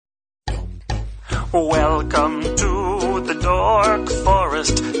Welcome to the Dork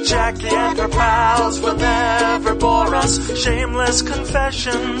Forest. Jackie and her pals will never bore us. Shameless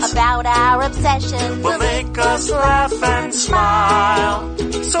confessions about our obsession will make us laugh and smile.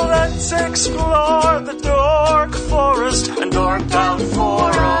 So let's explore the Dork Forest and dork out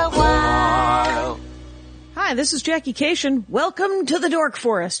for a while. Hi, this is Jackie Cation. Welcome to the Dork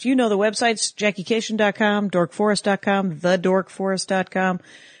Forest. You know the websites, JackieCation.com, DorkForest.com, TheDorkForest.com.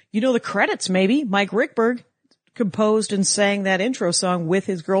 You know the credits, maybe. Mike Rickberg composed and sang that intro song with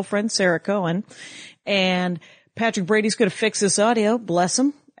his girlfriend, Sarah Cohen. And Patrick Brady's going to fix this audio, bless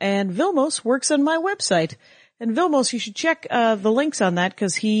him. And Vilmos works on my website. And Vilmos, you should check the links on that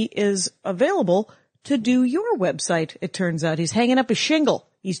because he is available to do your website, it turns out. He's hanging up a shingle.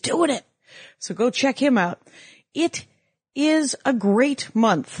 He's doing it. So go check him out. It is a great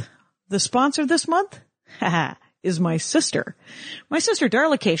month. The sponsor this month? Haha. Is my sister. My sister,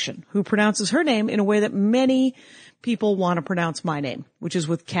 Darla Cation, who pronounces her name in a way that many people want to pronounce my name, which is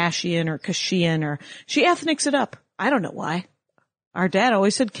with Cashian or Kashian, or she ethnics it up. I don't know why. Our dad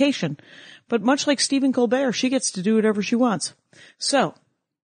always said Cation. But much like Stephen Colbert, she gets to do whatever she wants. So,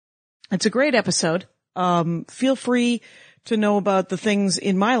 it's a great episode. Feel free to know about the things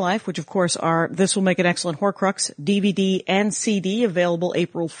in my life, which of course are This Will Make an Excellent Horcrux, DVD and CD, available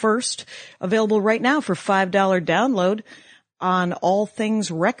April 1st, available right now for $5 download on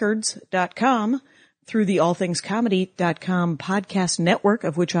allthingsrecords.com through the allthingscomedy.com podcast network,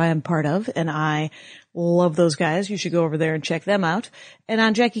 of which I am part of, and I love those guys. You should go over there and check them out. And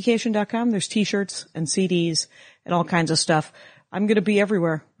on JackieCation.com, there's t-shirts and CDs and all kinds of stuff. I'm going to be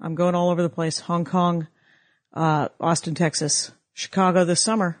everywhere. I'm going all over the place. Hong Kong, Austin, Texas, Chicago this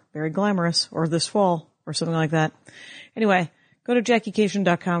summer, very glamorous, or this fall, or something like that. Anyway, go to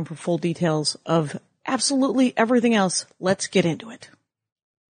JackieCation.com for full details of absolutely everything else. Let's get into it.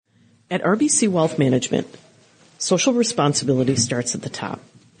 At RBC Wealth Management, social responsibility starts at the top.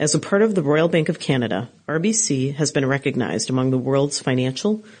 As a part of the Royal Bank of Canada, RBC has been recognized among the world's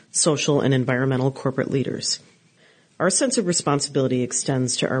financial, social, and environmental corporate leaders. Our sense of responsibility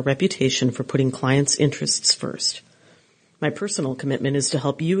extends to our reputation for putting clients' interests first. My personal commitment is to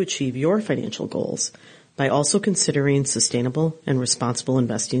help you achieve your financial goals by also considering sustainable and responsible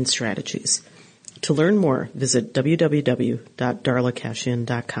investing strategies. To learn more, visit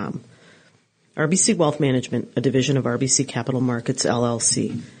www.darlacashin.com. RBC Wealth Management, a division of RBC Capital Markets,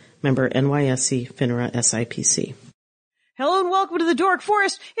 LLC. Member NYSE, FINRA, SIPC. Hello and welcome to the Dork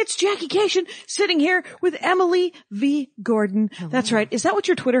Forest. It's Jackie Cation sitting here with Emily V. Gordon. Hello. That's right. Is that what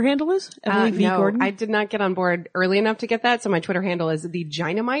your Twitter handle is? Emily V. No, Gordon? I did not get on board early enough to get that, so my Twitter handle is the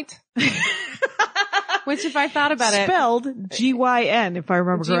Ginomite. Which, if I thought about it, spelled G-Y-N, if I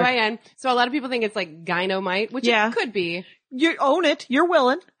remember correctly. G-Y-N. So a lot of people think it's like Gynomite, which it could be. You own it. You're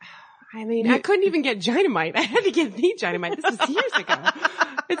willing. I mean, I couldn't even get Ginomite. I had to get the Ginomite. This was years ago.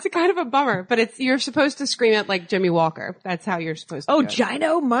 It's a kind of a bummer, but you're supposed to scream it like Jimmy Walker. That's how you're supposed to do it.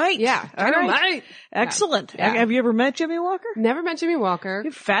 Ginomite. Yeah. Ginomite. Right. Excellent. Yeah. Have you ever met Jimmy Walker? Never met Jimmy Walker.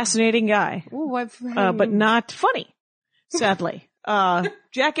 You're a fascinating guy. Ooh, but not funny, sadly.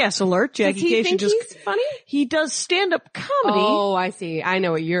 Jackass alert. Jackie Cation he's funny? He does stand-up comedy. Oh, I see. I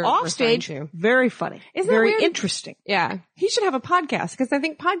know what you're off stage. To. Very funny. Isn't very weird? Interesting. Yeah. He should have a podcast because I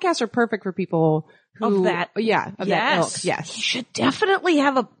think podcasts are perfect for people who of that. Yeah. Of that ilk. Yes. He should definitely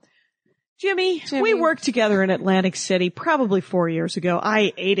have a Jimmy, we worked together in Atlantic City probably 4 years ago.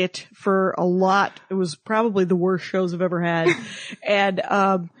 I ate it for a lot. It was probably the worst shows I've ever had.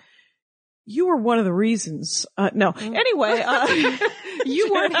 And, you were one of the reasons. No. Anyway,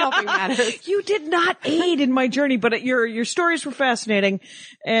 you weren't helping matters. You did not aid in my journey, but your stories were fascinating.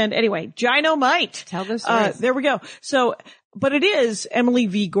 And anyway, Ginomite. Tell the stories. There we go. So, but it is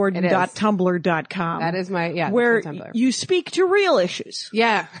emilyvgordon.tumblr.com. That is my, where my Tumblr. You speak to real issues.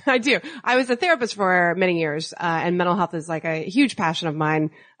 Yeah, I do. I was a therapist for many years, and mental health is like a huge passion of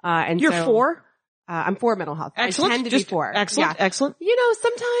mine. And You're so, for? I'm for mental health. Excellent. I tend to be for. Excellent. Yeah. Excellent. You know,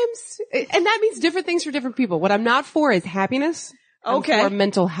 sometimes, and that means different things for different people. What I'm not for is happiness. Okay. I'm for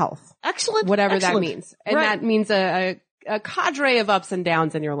mental health. Excellent. Whatever Excellent. that means. And that means a cadre of ups and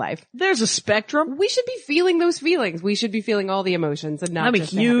downs in your life. There's a spectrum. We should be feeling those feelings. We should be feeling all the emotions and not I'm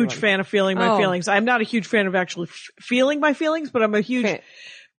just a huge fan of feeling my feelings. I'm not a huge fan of actually feeling my feelings, but I'm a huge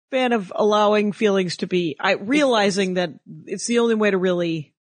fan of allowing feelings to be, realizing that it's the only way to really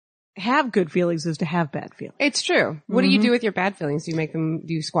have good feelings is to have bad feelings. It's true. What do you do with your bad feelings? Do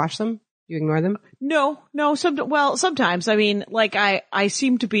you squash them? Do you ignore them? No. Sometimes. I mean, like I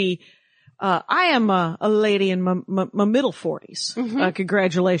seem to be, I am a lady in my middle 40s.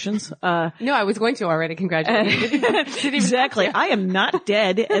 Congratulations. No, I was going to already. Congratulations. Exactly. I am not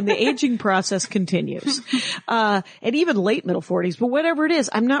dead, and the aging process continues. And even late middle 40s, but whatever it is,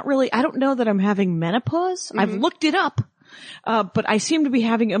 I don't know that I'm having menopause. I've looked it up. But I seem to be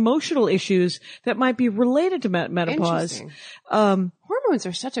having emotional issues that might be related to menopause. Hormones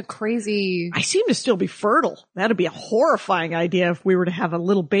are such a crazy... I seem to still be fertile. That'd be a horrifying idea if we were to have a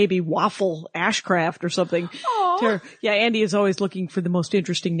little baby Waffle Ashcraft or something. Yeah, Andy is always looking for the most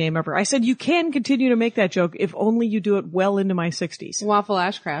interesting name ever. I said, you can continue to make that joke if only you do it well into my 60s. Waffle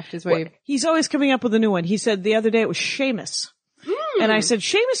Ashcraft is what He's always coming up with a new one. He said the other day it was Seamus. And I said,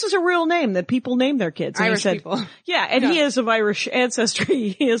 Seamus is a real name that people name their kids. And Irish he said, people. Yeah, and he is of Irish ancestry.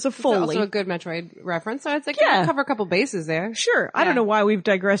 He is a Foley. It's also a good Metroid reference. So it's like, you cover a couple bases there. Sure. I don't know why we've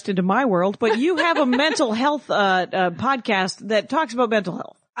digressed into my world, but you have a mental health podcast that talks about mental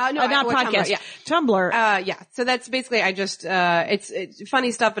health. Not podcast. Tumblr. Yeah. So that's basically, it's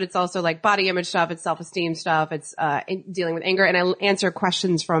funny stuff, but it's also like body image stuff. It's self-esteem stuff. It's, dealing with anger. And I answer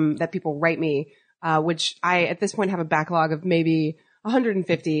questions that people write me, which I, at this point, have a backlog of maybe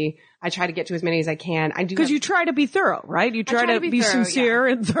 150. I try to get to as many as I can. I do. Because you try to be thorough, right? You try to be thorough, sincere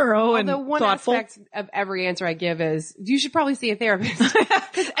and thorough and one thoughtful. Aspect of every answer I give is, you should probably see a therapist.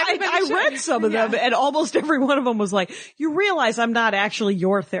 I read some of them, and almost every one of them was like, you realize I'm not actually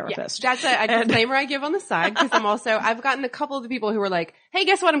your therapist. Yeah, that's a disclaimer I give on the side, because I've gotten a couple of the people who were like, hey,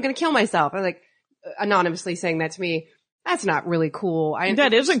 guess what? I'm going to kill myself. Or like, anonymously saying that to me. That's not really cool.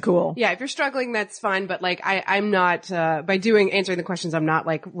 That isn't cool. Yeah, if you're struggling, that's fine. But like, I'm not, by answering the questions, I'm not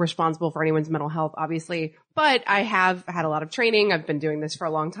like responsible for anyone's mental health, obviously. But I have had a lot of training. I've been doing this for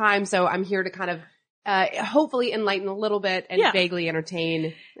a long time. So I'm here to kind of, hopefully enlighten a little bit and vaguely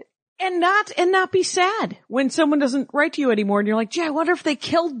entertain. And not be sad when someone doesn't write to you anymore and you're like, gee, I wonder if they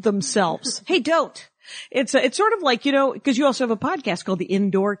killed themselves. Hey, don't. It's sort of like, because you also have a podcast called The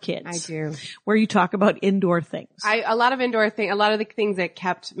Indoor Kids. I do. Where you talk about indoor things. A lot of the things that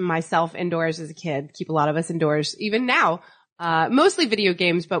kept myself indoors as a kid, keep a lot of us indoors, even now. Mostly video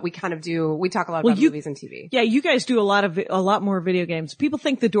games, but we talk a lot about movies and TV. Yeah, you guys do a lot more video games. People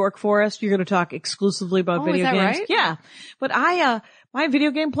think the Dork Forest, you're going to talk exclusively about video is that games. Right? Yeah. But my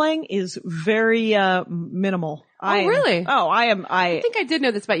video game playing is very, minimal. Really? I think I did know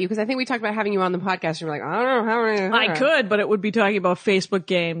this about you because I think we talked about having you on the podcast and you're like, I don't know how. I could, but it would be talking about Facebook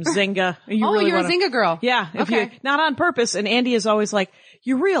games, Zynga. You're a Zynga girl. Yeah. Not on purpose. And Andy is always like,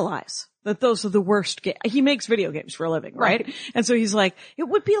 you realize that those are the worst games. He makes video games for a living, right? And so he's like, it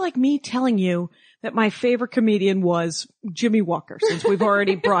would be like me telling you that my favorite comedian was Jimmy Walker, since we've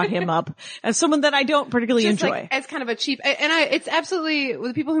already brought him up as someone that I don't particularly enjoy. Like, as kind of a cheap, it's absolutely,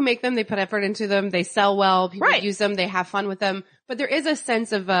 the people who make them, they put effort into them, they sell well, people use them, they have fun with them, but there is a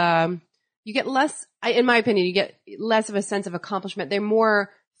sense of, you get less, in my opinion, you get less of a sense of accomplishment. They're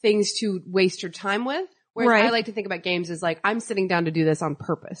more things to waste your time with. Whereas I like to think about games as like, I'm sitting down to do this on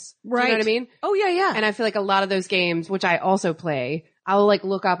purpose. Right. Do you know what I mean? Oh, yeah. And I feel like a lot of those games, which I also play, I'll like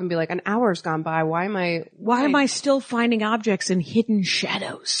look up and be like, an hour's gone by. Why am I still finding objects in hidden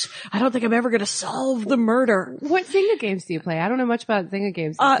shadows? I don't think I'm ever going to solve the murder. What Zynga games do you play? I don't know much about Zynga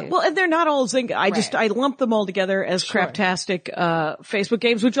games. Well, and they're not all Zynga. I lump them all together as craptastic, Facebook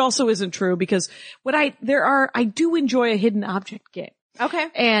games, which also isn't true because I do enjoy a hidden object game. Okay.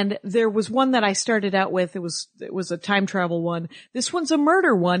 And there was one that I started out with. It was a time travel one. This one's a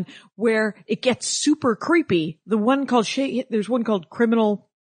murder one where it gets super creepy. The one called there's one called Criminal.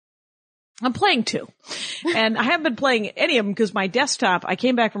 I'm playing two. And I haven't been playing any of them because my desktop, I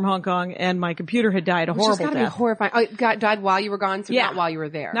came back from Hong Kong and my computer had died a horrible death. Which has gotta be horrifying. Oh, it died while you were gone, so not while you were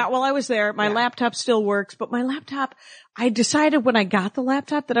there. Not while I was there. My laptop still works, but my laptop, I decided when I got the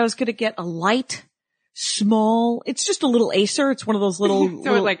laptop that I was going to get a light, small, it's just a little Acer. It's one of those little,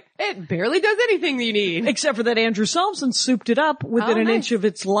 it's like, it barely does anything you need. Except for that Andrew Solomson souped it up within an inch of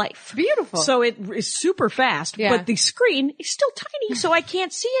its life. Beautiful. So it is super fast, but the screen is still tiny, so I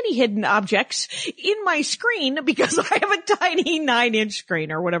can't see any hidden objects in my screen because I have a tiny 9-inch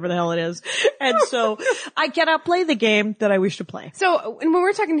screen or whatever the hell it is. And so I cannot play the game that I wish to play. So when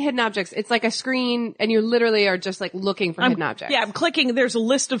we're talking hidden objects, it's like a screen and you literally are just like looking for hidden objects. Yeah, I'm clicking, there's a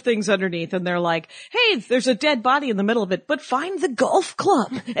list of things underneath and they're like, hey, there's a dead body in the middle of it, but find the golf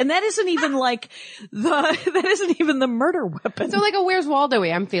club. And that isn't even like the murder weapon. So like a Where's Waldo-y,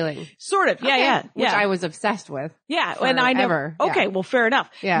 I'm feeling. Sort of. Yeah. Which I was obsessed with. Yeah. Forever. And I never. Okay. Well, fair enough.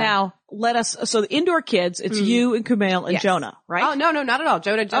 Yeah. Now, so the Indoor Kids, it's you and Kumail and Yes. Jonah, right? Oh, no, not at all.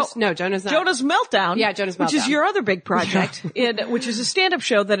 Jonah's not. Jonah's Meltdown. Yeah, Jonah's Which is Meltdown. your other big project, which is a stand-up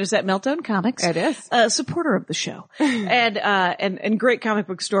show that is at Meltdown Comics. It is. A supporter of the show. and great comic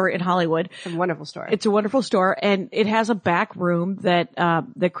book store in Hollywood. It's a wonderful story. It's a wonderful store, and it has a back room that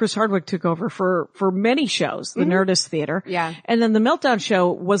Chris Hardwick took over for many shows, the Nerdist Theater. Yeah. And then the Meltdown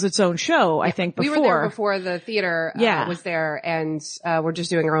show was its own show, I think, before. We were there before the theater was there, and we're just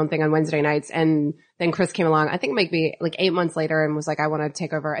doing our own thing on Wednesday nights. And then Chris came along, I think maybe like 8 months later, and was like, I want to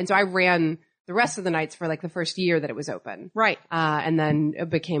take over. And so I ran the rest of the nights for like the first year that it was open. Right. And then it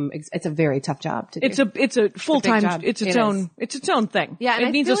became, it's a very tough job to do. It's a full-time, job. it's its own thing. Yeah, and it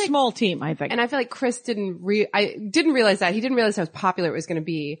I needs a feel like- small team, I think. And I feel like Chris didn't realize that. He didn't realize how popular it was going to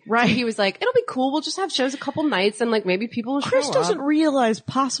be. Right. So he was like, it'll be cool. We'll just have shows a couple nights and like maybe people will Chris show doesn't up. realize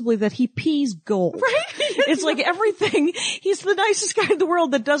possibly that he pees gold. Right? It's like everything, he's the nicest guy in the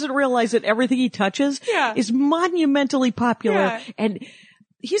world that doesn't realize that everything he touches is monumentally popular. Yeah. And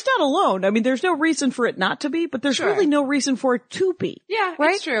he's not alone. I mean, there's no reason for it not to be, but there's really no reason for it to be. Yeah,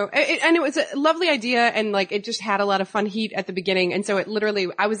 right? It's true. And it was a lovely idea, and like it just had a lot of fun heat at the beginning. And so it literally,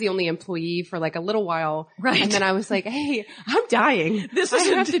 I was the only employee for like a little while. Right. And then I was like, hey, I'm dying. I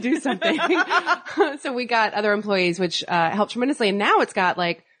have to do something. So we got other employees, which helped tremendously. And now it's got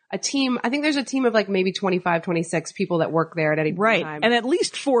like a team. I think there's a team of like maybe 25, 26 people that work there at any Right. time. And at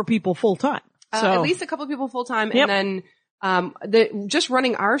least 4 people full time. So At least a couple of people full time. Yep. And then just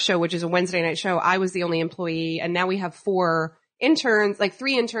running our show, which is a Wednesday night show, I was the only employee, and now we have 4 interns, like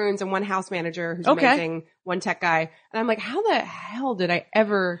 3 interns and 1 house manager who's amazing, 1 tech guy. And I'm like, how the hell did I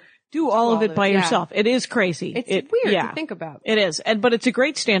ever do all of it by Yeah. yourself. It is crazy. It's weird to think about. It is. But it's a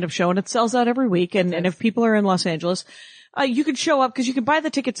great stand-up show, and it sells out every week. And if people are in Los Angeles, you can show up because you can buy the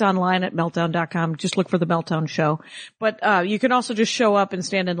tickets online at meltdown.com. Just look for the Meltdown show. But you can also just show up and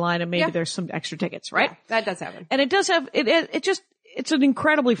stand in line, and maybe there's some extra tickets, right? Yeah, that does happen. And it does have it's an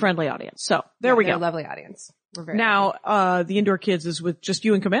incredibly friendly audience. So there we They're go. a lovely audience. We're very Now, the Indoor Kids is with just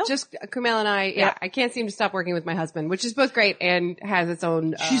you and Kumail? just Kumail and I. Yeah, I can't seem to stop working with my husband, which is both great and has its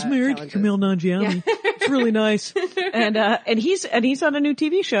own. She's married to challenges. Kumail Nanjiani. It's really nice. And he's on a new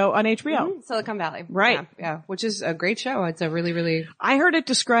TV show on HBO. Silicon Valley. Right. Yeah, which is a great show. It's a really, really. I heard it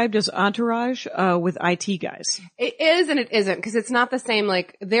described as Entourage, with IT guys. It is and it isn't, because it's not the same.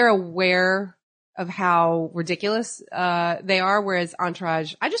 Like they're aware of how ridiculous they are, whereas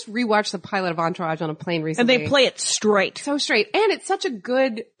Entourage. I just rewatched the pilot of Entourage on a plane And recently. they play it straight. so straight, and it's such a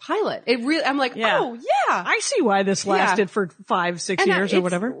good pilot. It really. I'm like, oh yeah. I see why this lasted for 5-6 And years or it's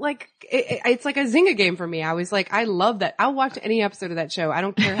whatever. Like it's like a Zynga game for me. I was like, I love that. I'll watch any episode of that show. I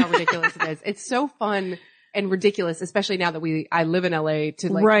don't care how ridiculous it is. It's so fun and ridiculous, especially now that I live in LA.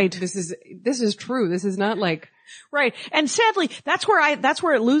 To like, Right. This is true. This is not like. Right. And sadly, that's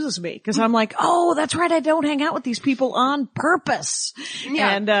where it loses me. Cause I'm like, oh, that's right. I don't hang out with these people on purpose. Yeah.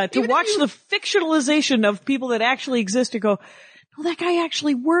 And, to Even if watch the fictionalization of people that actually exist and go, no, that guy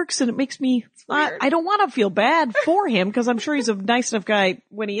actually works, and it makes me, I don't want to feel bad for him, cause I'm sure he's a nice enough guy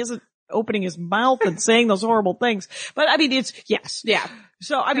when he isn't opening his mouth and saying those horrible things. But I mean, yes. Yeah.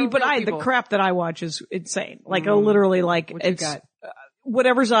 So, I mean, They're but real the people. crap that I watch is insane. Like, literally, like, What you it's, got?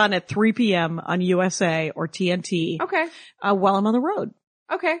 whatever's on at 3 p.m. on USA or TNT. Okay. While I'm on the road.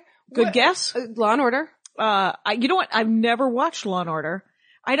 Okay. Good guess? Law and Order. You know what? I've never watched Law and Order.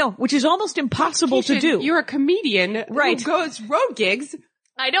 I know, which is almost impossible to do. You're a comedian Right. who goes road gigs.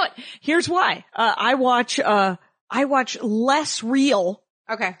 I know it. Here's why. I watch less real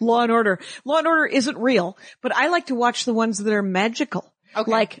Okay. Law and Order. Law and Order isn't real, but I like to watch the ones that are magical. Okay.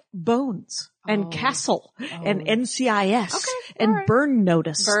 Like Bones and Castle and NCIS and right. Burn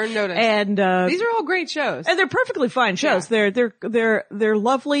Notice. Burn Notice. And, These are all great shows. and they're perfectly fine shows. Yeah. They're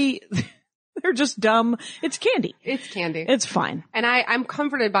lovely. They're just dumb. It's candy. It's candy. It's fine. And I'm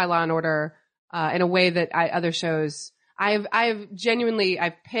comforted by Law and Order, in a way that other shows. I've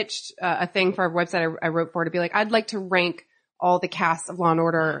pitched a thing for a website I wrote for to be like, I'd like to rank all the casts of Law and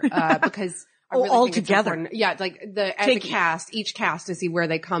Order, because I really all think it's together. important. Yeah, like as a cast, each cast to see where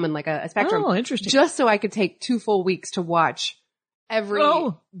they come in like a spectrum. Oh, interesting. Just so I could take 2 full weeks to watch every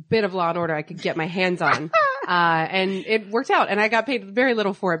bit of Law and Order I could get my hands on. And it worked out, and I got paid very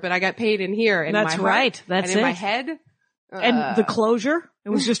little for it, but I got paid in here. In That's my right. heart, That's and in my it. head. And the closure, it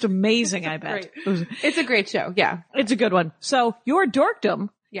was just amazing, I bet. Great. It was, It's a great show. Yeah. it's a good one. So your dorkdom,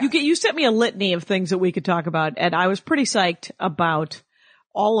 Yeah. you sent me a litany of things that we could talk about, and I was pretty psyched about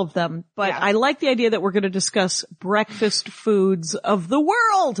all of them, but Yeah. I like the idea that we're going to discuss breakfast foods of the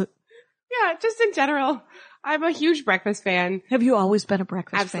world. Yeah, just in general. I'm a huge breakfast fan. Have you always been a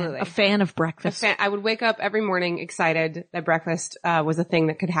breakfast Absolutely. fan? A fan of breakfast? I would wake up every morning excited that breakfast was a thing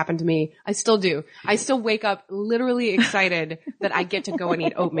that could happen to me. I still do. I still wake up literally excited that I get to go and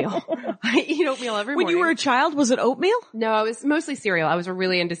eat oatmeal. I eat oatmeal every morning. When you were a child, was it oatmeal? No, it was mostly cereal. I was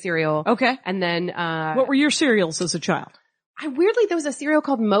really into cereal. Okay. And then What were your cereals as a child? there was a cereal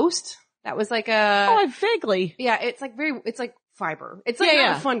called Most. That was like a Oh, vaguely. yeah, it's like fiber. It's like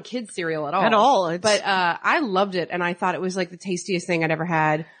not a fun kid cereal at all. At all. But I loved it and I thought it was like the tastiest thing I'd ever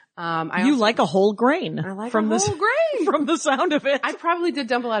had. You like a whole grain. I like from a whole grain. From the sound of it. I probably did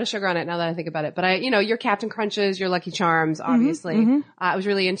dump a lot of sugar on it now that I think about it. But your Captain Crunches, your Lucky Charms, obviously. I was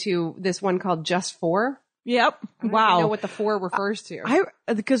really into this one called Just 4. Yep. I don't Wow. even know what the 4 refers to.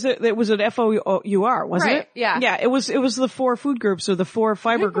 Because it was an FOUR, wasn't Right, it? yeah. Yeah, it was the 4 food groups or the 4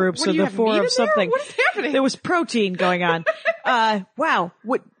 fiber groups What, or do you the have 4 meat in of something. there? What is happening? There was protein going on. Wow.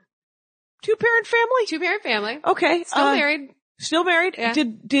 What? 2-parent family? 2-parent family. Okay. Still married. Still married? Yeah.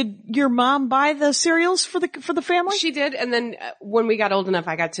 Did your mom buy the cereals for the family? She did, and then when we got old enough,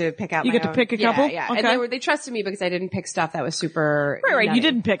 I got to pick out. You my got to own. pick a couple? Yeah. Okay. And they trusted me because I didn't pick stuff that was super. Right. nutty. You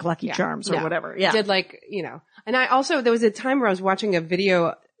didn't pick Lucky Charms or No. whatever. Yeah. Did and I also there was a time where I was watching a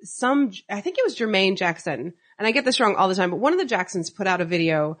video. I think it was Jermaine Jackson, and I get this wrong all the time, but one of the Jacksons put out a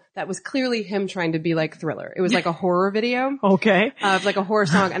video that was clearly him trying to be like Thriller. It was like a horror video. Okay. Of like a horror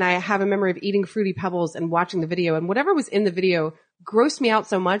song, and I have a memory of eating Fruity Pebbles and watching the video, and whatever was in the video grossed me out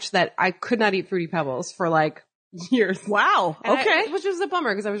so much that I could not eat Fruity Pebbles for like years. Wow. And Okay. which was a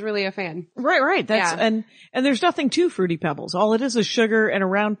bummer because I was really a fan. Right. That's, Yeah. and there's nothing to Fruity Pebbles. All it is sugar and a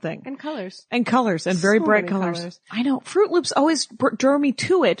round thing. And colors. And colors and very So bright many colors. colors. I know. Fruit Loops always drove me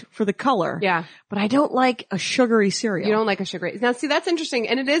to it for the color. Yeah. But I don't like a sugary cereal. You don't like a sugary. Now see, that's interesting.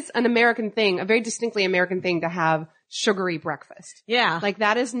 And it is an American thing, a very distinctly American thing to have sugary breakfast. Yeah. Like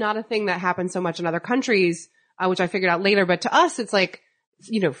that is not a thing that happens so much in other countries, which I figured out later. But to us, it's like,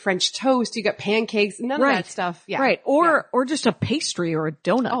 French toast, you got pancakes, none of that stuff. Yeah. Right. Or just a pastry or a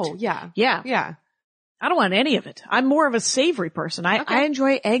donut. Oh, yeah. Yeah. Yeah. I don't want any of it. I'm more of a savory person. I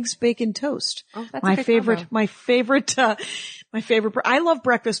enjoy eggs, bacon, toast. Oh, that's my a good favorite, combo. my favorite. I love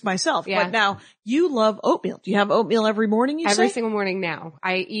breakfast myself. Yeah. But now you love oatmeal. Do you have oatmeal every morning? You Every say? single morning now.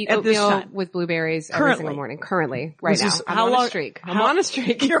 I eat At this oatmeal time. with blueberries every Currently. single morning. Currently. Right This now. is- I'm how on long- a streak. I'm how- on a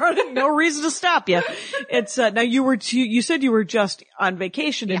streak. You're on no reason to stop you. It's now you said you were just on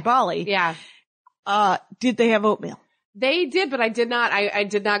vacation in Bali. Yeah. Did they have oatmeal? They did, but I did not. I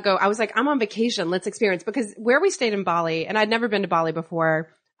did not go. I was like, I'm on vacation. Let's experience. Because where we stayed in Bali, and I'd never been to Bali before,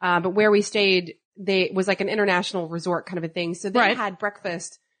 but where we stayed, was like an international resort kind of a thing. So they had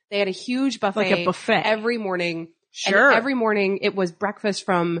breakfast. They had a huge buffet. Like a buffet. Every morning. Sure. And every morning it was breakfast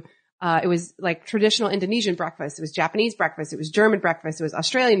from, it was like traditional Indonesian breakfast. It was Japanese breakfast. It was German breakfast. It was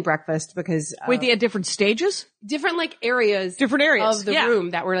Australian breakfast because, Wait, they had different stages? different like areas. Different areas. Of the Yeah. room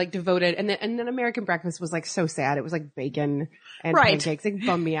that were like devoted. And then American breakfast was like so sad. It was like bacon and Right. pancakes. It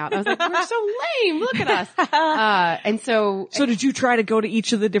bummed me out. I was like, we're so lame. Look at us. And so So did you try to go to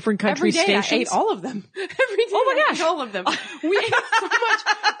each of the different country every day stations? I ate all of them. Every day Oh my I gosh. ate all of them. We ate so much.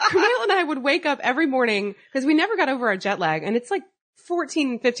 Camille and I would wake up every morning because we never got over our jet lag and it's like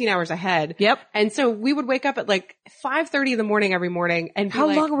 14, 15 hours ahead. Yep. And so we would wake up at like 5:30 in the morning every morning and be How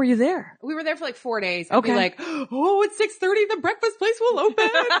like, long were you there? we were there for like 4 days. I'd be Okay. like, oh, it's 6:30. The breakfast place will open.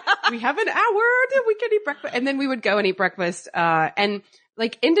 We have an hour that we can eat breakfast. And then we would go and eat breakfast, and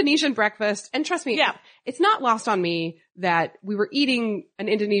like Indonesian breakfast. And trust me, Yeah. it's not lost on me that we were eating an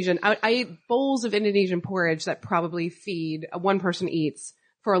Indonesian. I ate bowls of Indonesian porridge that probably feed one person eats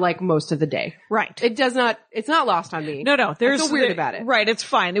for like most of the day. Right. It's not lost on me. No, I feel weird about it. Right, it's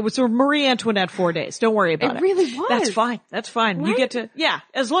fine. It was a Marie Antoinette 4 days. Don't worry about it. It really was. That's fine. That's fine. You Right? get to, yeah,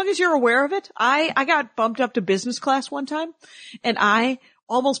 as long as you're aware of it. I got bumped up to business class one time and I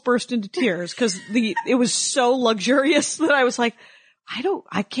almost burst into tears because it was so luxurious that I was like,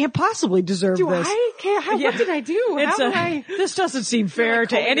 I can't possibly deserve this. What did I do? It's How did I? this doesn't seem fair like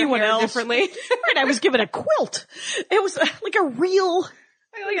to combing your anyone hair else. differently. Right, I was given a quilt. It was like a real,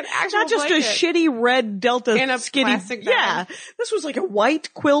 Like an actual not just blanket. a shitty red Delta In a skinny. plastic bag. Yeah, this was like a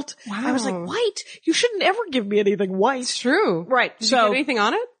white quilt. Wow. I was like, white? You shouldn't ever give me anything white. It's true. Right. Did so you get anything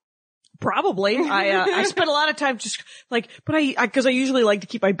on it? probably I spent a lot of time just like, but cause I usually like to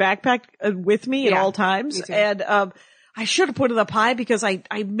keep my backpack with me at Yeah, all times. me too. And, I should have put it up high because I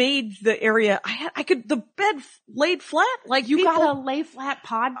made the area, the bed laid flat. Like You people, got a lay flat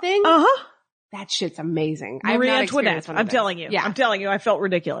pod thing? uh-huh. That shit's amazing. I have Marie not Antoinette. experienced one of I'm those. telling you. Yeah. I'm telling you, I felt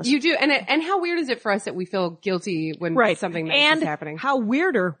ridiculous. You do. And how weird is it for us that we feel guilty when something nice and is happening? how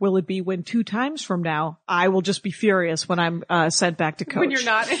weirder will it be when 2 times from now, I will just be furious when I'm sent back to coach. When you're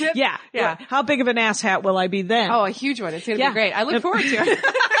not in it? Yeah. Yeah. How big of an ass hat will I be then? Oh, a huge one. It's going to Yeah. be great. I look forward to it.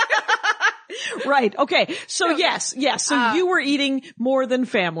 Right. Okay. So yes. So you were eating more than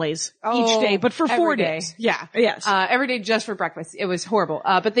families each day, but for 4 every day. days. Yeah. Yes. Every day just for breakfast. It was horrible.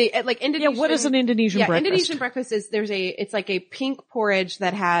 But they, like Indonesian. Yeah, what is an Indonesian breakfast? Indonesian breakfast is, it's like a pink porridge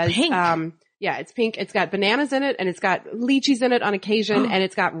that has, Pink? yeah, it's pink. It's got bananas in it and it's got lychees in it on occasion and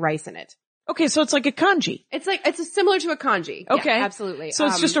it's got rice in it. Okay, so it's like a congee. It's similar to a congee. Okay. Yeah, absolutely. So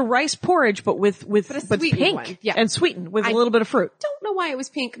it's just a rice porridge, but but sweetened pink one. Yeah. and sweetened with a little bit of fruit. Don't know why it was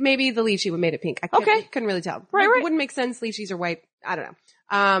pink. Maybe the lychee made it pink. I couldn't really tell. Right. Wouldn't make sense. Lychees are white. I don't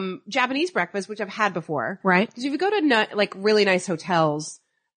know. Japanese breakfast, which I've had before. Right. Because if you go to like really nice hotels,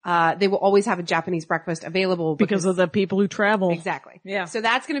 they will always have a Japanese breakfast available Because of the people who travel. exactly. Yeah. So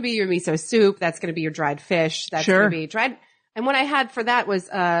that's going to be your miso soup. That's going to be your dried fish. That's Sure. going to be dried. And what I had for that was,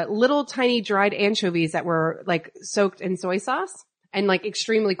 little tiny dried anchovies that were like soaked in soy sauce and like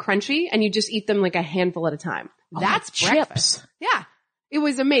extremely crunchy. And you just eat them like a handful at a time. That's breakfast. chips. Yeah. It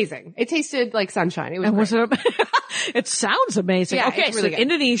was amazing. It tasted like sunshine. It was And great. was it? It sounds amazing. Yeah, okay, it's really so good.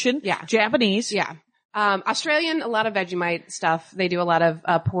 Indonesian, Yeah. Japanese. Yeah. Australian, a lot of Vegemite stuff. They do a lot of,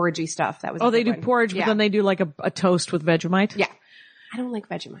 porridgey stuff. That was, Oh, a they good do one. porridge, Yeah. but then they do like a toast with Vegemite. Yeah. I don't like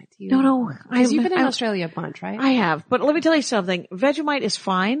Vegemite. No. Because you've been in Australia a bunch, right? I have, but let me tell you something. Vegemite is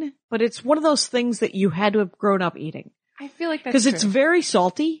fine, but it's one of those things that you had to have grown up eating. I feel like that's Because true. it's very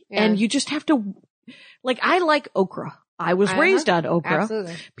salty Yeah. and you just have to, like, I like okra. I was raised on okra.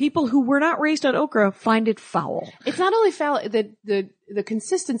 Absolutely. People who were not raised on okra find it foul. It's not only foul, the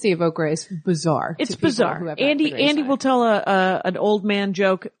consistency of okra is bizarre. It's to people bizarre. who have not been raised Andy on will it. tell an old man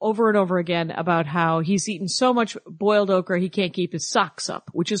joke over and over again about how he's eaten so much boiled okra he can't keep his socks up,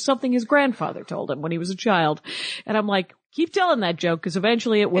 which is something his grandfather told him when he was a child. And I'm like, keep telling that joke because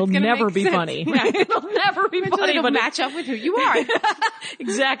eventually it will It's gonna never make be sense. funny. Yeah. It'll never be funny, It'll but match up with who you are.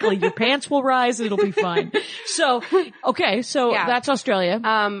 exactly. Your pants will rise and it'll be fine. So, okay. So Yeah. that's Australia.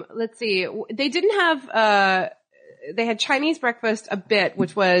 Let's see. They didn't have, they had Chinese breakfast a bit,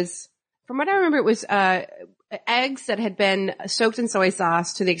 which was, from what I remember, it was, eggs that had been soaked in soy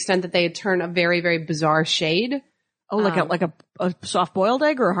sauce to the extent that they had turned a very, very bizarre shade. Oh, like a soft boiled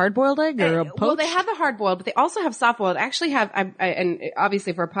egg or a hard boiled egg or a poached? Well, they have the hard boiled, but they also have soft boiled. Actually have, and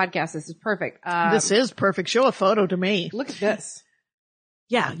obviously for a podcast, this is perfect. This is perfect. Show a photo to me. Look at this.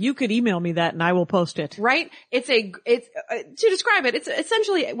 Yeah, you could email me that and I will post it. Right? It's to describe it, it's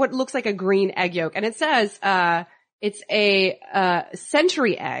essentially what looks like a green egg yolk. And it says, it's a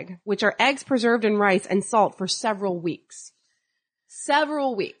century egg, which are eggs preserved in rice and salt for several weeks.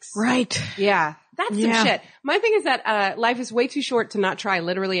 Several weeks. Right. Yeah. That's Yeah. some shit. My thing is that, life is way too short to not try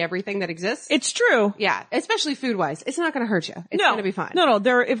literally everything that exists. It's true. Yeah. Especially food wise. It's not going to hurt you. It's going to be fine. No,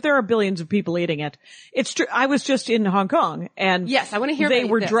 if there are billions of people eating it, it's true. I was just in Hong Kong and Yes, I want to hear they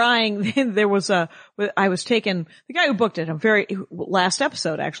about were this. drying, there was I was taken, the guy who booked it, last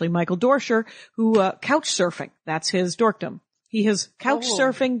episode actually, Michael Dorsher, who, couch surfing. That's his dorkdom. He has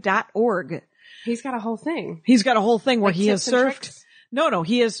couchsurfing.org. He's got a whole thing. He's got a whole thing where Like he has tips and surfed. tricks? No,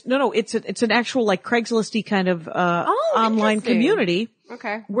 it's an actual like Craigslist-y kind of, online interesting. community.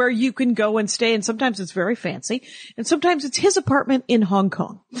 Okay. Where you can go and stay, and sometimes it's very fancy, and sometimes it's his apartment in Hong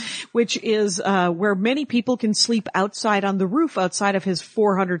Kong, which is where many people can sleep outside on the roof outside of his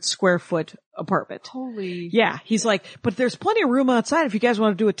 400 square foot apartment. Holy. Yeah, he's like, but there's plenty of room outside if you guys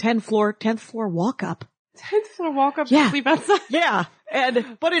want to do a 10th floor walk up. Just gonna walk up Yeah. and sleep outside. Yeah,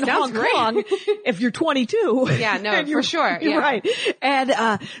 but in Sounds Hong great. Kong, if you're 22, Yeah, no, and for sure. you're Yeah. right. And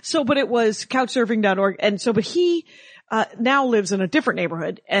but it was couchsurfing.org, and so, but he now lives in a different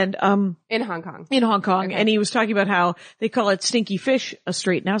neighborhood, and In Hong Kong. okay. And he was talking about how they call it Stinky Fish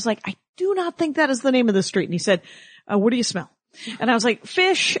Street, and I was like, I do not think that is the name of the street. And he said, what do you smell? And I was like,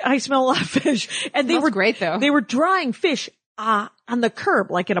 fish. I smell a lot of fish. And they Smells were great, though. They were drying fish on the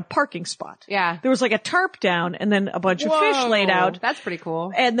curb, like in a parking spot. Yeah. There was like a tarp down and then a bunch of fish laid out. That's pretty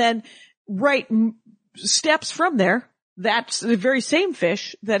cool. And then steps from there, that's the very same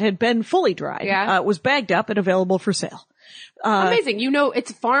fish that had been fully dried. Yeah. Was bagged up and available for sale. Amazing. You know,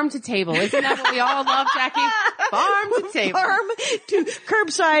 it's farm to table. Isn't that what we all love, Jackie? Farm to table. Farm to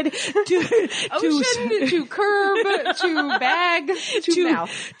curbside to Ocean to curb to bag to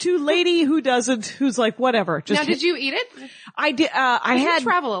mouth. to lady who's like whatever. Just Now, did you eat it? I did. I You had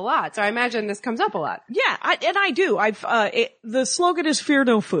travel a lot, so I imagine this comes up a lot. Yeah, I do. The slogan is "Fear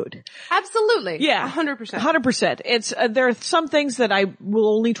no food." Absolutely. Yeah, 100%. 100%. It's there are some things that I will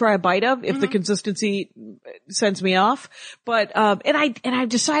only try a bite of if the consistency sends me off. But and I've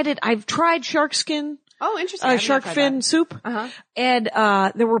decided I've tried shark skin. Oh, interesting. I've Shark not tried fin that. soup. And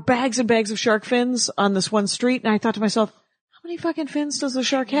there were bags and bags of shark fins on this one street, and I thought to myself, how many fucking fins does the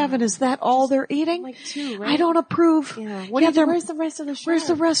shark have, and is that all they're eating? Like 2, right? I don't approve. Yeah. Where's the rest of the shark? Where's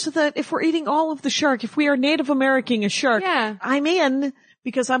the rest of the, if we're eating all of the shark, if we are Native American a shark, Yeah. I'm in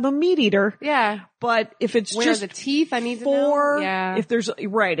because I'm a meat eater. Yeah. But if it's Where just are the teeth? I need to 4, know. Yeah. if there's,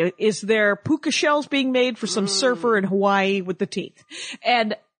 right, is there puka shells being made for some surfer in Hawaii with the teeth?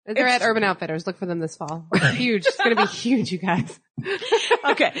 And They're at Urban Outfitters. Look for them this fall. It's huge. It's going to be huge, you guys.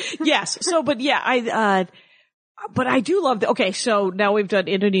 okay. Yes. So, but yeah, but I do love okay. So now we've done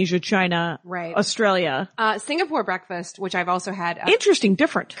Indonesia, China, Right. Australia. Singapore breakfast, which I've also had. Interesting,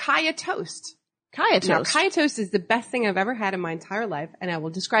 different. Kaya toast. Kaya Now, toast. Kaya toast is the best thing I've ever had in my entire life, and I will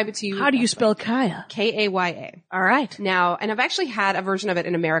describe it to you. How do you spell Kaya? Kaya. All right. Now, and I've actually had a version of it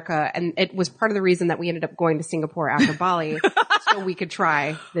in America, and it was part of the reason that we ended up going to Singapore after Bali, so we could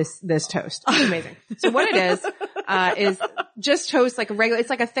try this toast. It's amazing. So what it is just toast like a regular, it's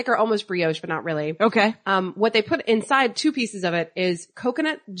like a thicker, almost brioche, but not really. Okay. What they put inside 2 pieces of it is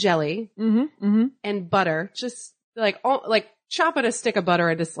coconut jelly and butter, just like chopping a stick of butter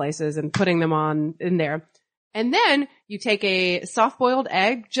into slices and putting them on in there. And then you take a soft-boiled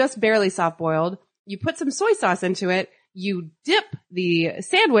egg, just barely soft-boiled. You put some soy sauce into it. You dip the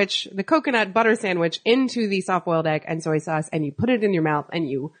sandwich, the coconut butter sandwich, into the soft-boiled egg and soy sauce, and you put it in your mouth and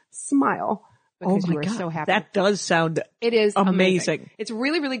you smile because you are so happy. That does sound It is amazing. It's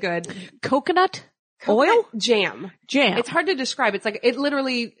really, really good. Coconut oil? Jam. Jam. It's hard to describe. It's like, it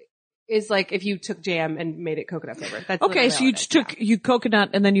literally is like if you took jam and made it coconut flavored. That's Okay, literally so all you it is. just took you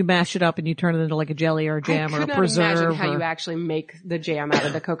coconut and then you mash it up and you turn it into like a jelly or a jam I or could a not preserve. imagine how you actually make the jam out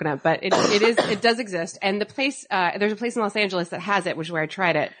of the coconut, but it does exist. And the place, there's a place in Los Angeles that has it, which is where I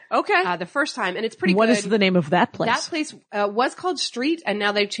tried it. Okay. The first time, and it's pretty What good. is the name of that place? That place was called Street, and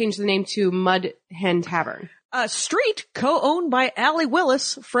now they've changed the name to Mud Hen Tavern. Street, co-owned by Allie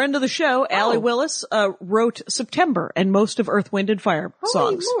Willis, friend of the show. Allie Willis wrote September and most of Earth, Wind, and Fire Holy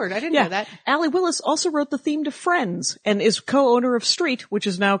songs. Lord, I didn't know that. Allie Willis also wrote the theme to Friends and is co-owner of Street, which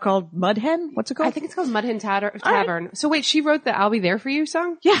is now called Mud Hen. What's it called? I think it's called Mud Hen Tavern. So wait, she wrote the I'll Be There For You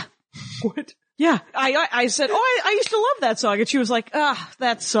song? Yeah. What? Yeah. I said, I used to love that song. And she was like,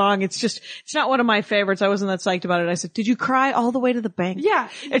 that song. It's not one of my favorites. I wasn't that psyched about it. I said, did you cry all the way to the bank? Yeah.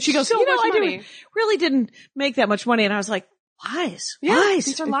 And she goes, So much I money. really didn't make that much money. And I was like, lies. Yeah, Lies.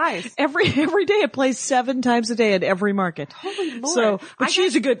 these are lies. Every day it plays 7 times a day at every market. Holy Lord. So, but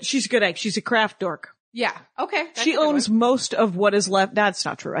she's a good egg. She's a craft dork. Yeah. Okay. That's She a good owns one. most of what is left. That's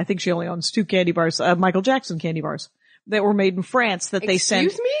not true. I think she only owns 2 candy bars, Michael Jackson candy bars that were made in France that they sent.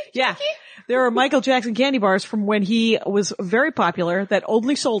 Excuse me? Yeah. There are Michael Jackson candy bars from when he was very popular that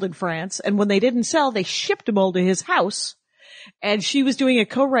only sold in France. And when they didn't sell, they shipped them all to his house. And she was doing a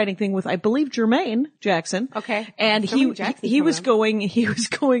co-writing thing with, I believe, Jermaine Jackson. Okay. And So many Jacksons he was coming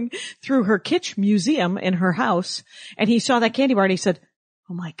going through her Kitsch museum in her house, and he saw that candy bar and he said,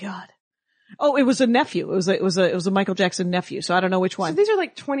 "Oh my God." Oh, it was a nephew. It was a Michael Jackson nephew. So I don't know which one. So these are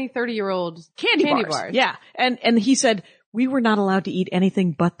like 20, 30-year-old Candy bars. Yeah. And he said, we were not allowed to eat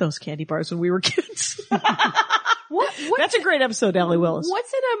anything but those candy bars when we were kids. What? That's a great episode, Allie Willis.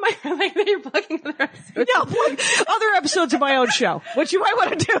 What's in like that you're plugging other episodes? No, plug other episodes of my own show, which you might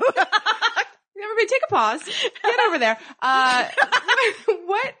want to do. Everybody take a pause. Get over there.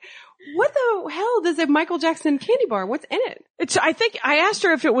 What the hell does a Michael Jackson candy bar? What's in it? I think I asked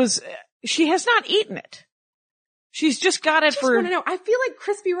her if it was, she has not eaten it. She's just got it I for want to know. I feel like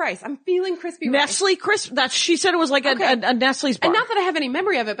crispy rice. I'm feeling crispy rice. Nestle Crisp. She said it was like Okay. a Nestle's bar. And not that I have any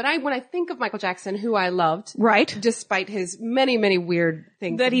memory of it, but when I think of Michael Jackson, who I loved, Right. despite his many, many weird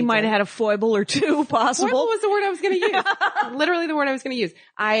things That he might did. have had a foible or two possible. Foible was the word I was going to use. Literally the word I was going to use.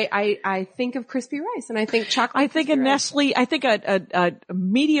 I think of crispy rice and I think chocolate. I think a crispy rice. Nestle, I think a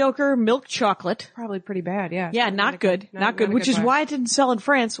mediocre milk chocolate. Probably pretty bad, yeah. Yeah, not good. Not good, which is one. why it didn't sell in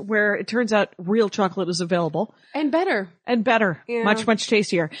France, where it turns out real chocolate is available. And better. And better. Yeah. Much, much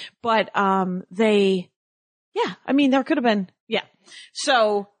tastier. But, there could have been, yeah.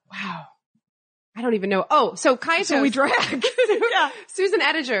 So, Wow. I don't even know. Oh, so Kaya so we Toast. drag. Yeah. Susan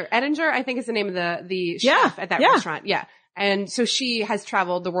Ettinger, I think is the name of the chef Yeah, at that yeah. restaurant. Yeah. And so she has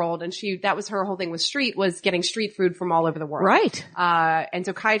traveled the world, and that was her whole thing with street, was getting street food from all over the world. Right. And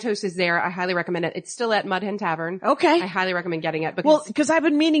so Kaya Toast is there. I highly recommend it. It's still at Mud Hen Tavern. Okay. I highly recommend getting it because I've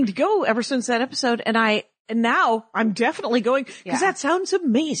been meaning to go ever since that episode, and now I'm definitely going because that sounds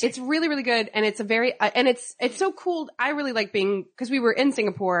amazing. It's really, really good. And it's and it's so cool. I really like because we were in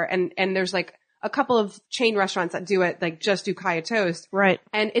Singapore and there's like a couple of chain restaurants that do it, like just do Kaya Toast. Right.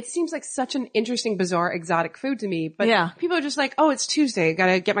 And it seems like such an interesting, bizarre, exotic food to me. But people are just like, oh, it's Tuesday.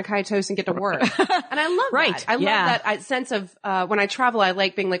 Gotta get my Kaya Toast and get to work. And I love that. I love that sense of, when I travel, I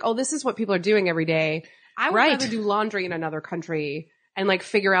like being like, oh, this is what people are doing every day. I would rather do laundry in another country and like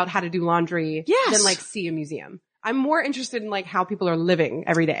figure out how to do laundry than like see a museum. I'm more interested in like how people are living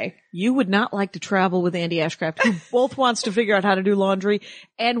every day. You would not like to travel with Andy Ashcraft, who both wants to figure out how to do laundry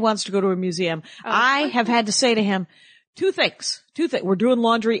and wants to go to a museum. I have had to say to him two things. We're doing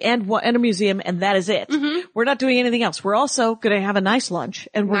laundry and a museum, and that is it. Mm-hmm. We're not doing anything else. We're also going to have a nice lunch,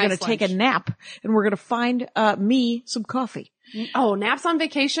 and we're going to take a nap, and we're going to find me some coffee. Oh, naps on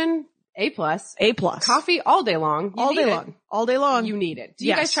vacation? A+. Coffee all day long. All day long. You need it. Do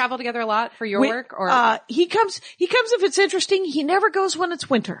you guys travel together a lot for your work? Or he comes if it's interesting. He never goes when it's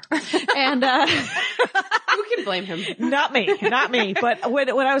winter. And who can blame him? Not me. But when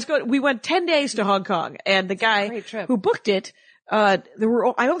I was going, we went 10 days to Hong Kong, and the guy who booked it, I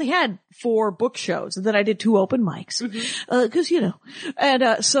only had 4 book shows, and then I did 2 open mics. Cause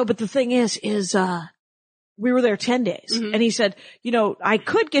and but the thing is we were there 10 days, and he said, I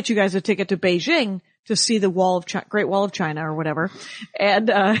could get you guys a ticket to Beijing to see the Great Wall of China or whatever.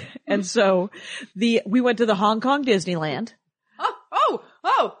 And so we went to the Hong Kong Disneyland.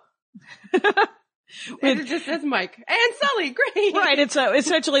 Oh. It just says Mike and Sully. Great. Right. It's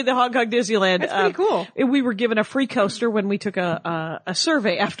essentially the Hong Kong Disneyland. That's pretty cool. We were given a free coaster when we took a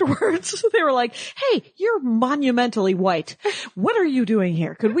survey afterwards. They were like, hey, you're monumentally white. What are you doing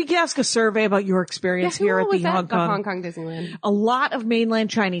here? Could we ask a survey about your experience here at the Hong Kong Disneyland? A lot of mainland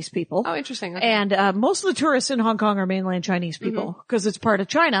Chinese people. Oh, interesting. Okay. And most of the tourists in Hong Kong are mainland Chinese people because it's part of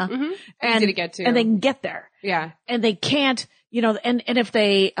China. And easy to get to. And they can get there. Yeah. And they can't, and if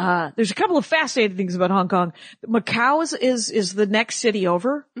they, there's a couple of fascinating things about Hong Kong. Macau is the next city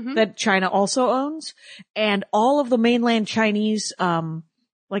over that China also owns. And all of the mainland Chinese,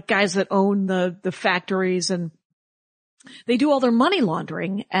 like guys that own the factories, and they do all their money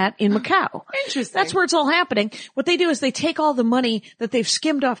laundering in Macau. Interesting. That's where it's all happening. What they do is they take all the money that they've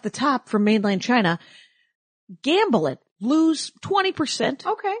skimmed off the top from mainland China, gamble it, lose 20%.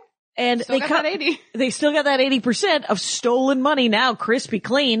 Okay. And still got that 80. They still got that 80% of stolen money now, crispy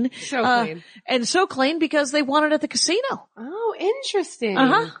clean. So clean. And so clean because they won it at the casino. Oh, interesting.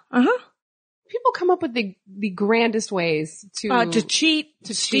 People come up with the grandest ways to cheat,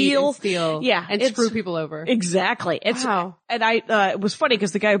 to steal. Yeah. And screw people over. Exactly. Wow. And it was funny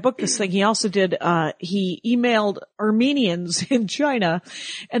because the guy who booked this thing, he also did, he emailed Armenians in China,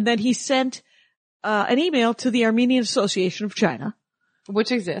 and then he sent, an email to the Armenian Association of China.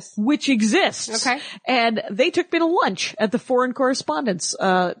 Which exists. Okay. And they took me to lunch at the Foreign Correspondence.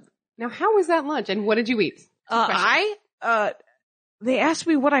 Now, how was that lunch, and what did you eat? They asked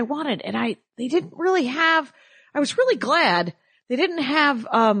me what I wanted, and they didn't really have, I was really glad they didn't have,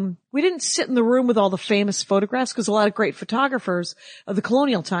 we didn't sit in the room with all the famous photographs, because a lot of great photographers of the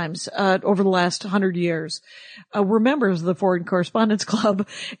colonial times, over the last 100 years, were members of the Foreign Correspondence Club.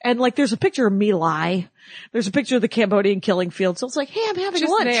 And like, there's a picture of My Lai. There's a picture of the Cambodian killing field. So it's like, hey, I'm having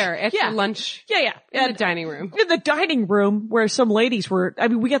just lunch. There at your lunch. Yeah. In the dining room. In the dining room where some ladies were,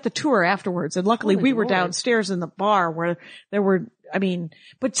 we got the tour afterwards, and luckily we were downstairs in the bar where there were,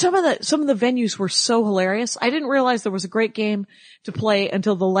 but some of the venues were so hilarious. I didn't realize there was a great game to play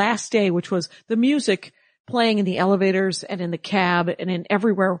until the last day, which was the music playing in the elevators and in the cab and in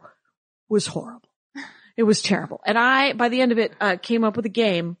everywhere was horrible. It was terrible. And by the end of it, came up with a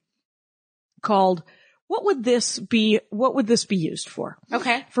game called What would this be used for?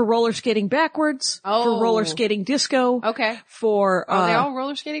 Okay. For roller skating backwards. Oh. For roller skating disco. Okay. Are they all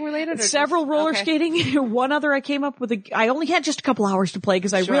roller skating related? Or several roller skating. One other I came up with I only had just a couple hours to play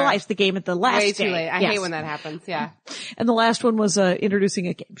because I realized the game at the last Way too day. late. I hate when that happens. Yeah. And the last one was, introducing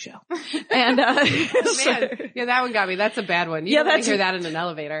a game show. And, man. Yeah, that one got me. That's a bad one. You don't want to hear that in an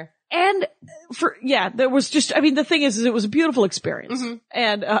elevator. And there was just, the thing is it was a beautiful experience. Mm-hmm.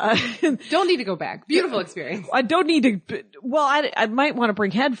 And, don't need to go back. Beautiful experience. I don't need to, I might want to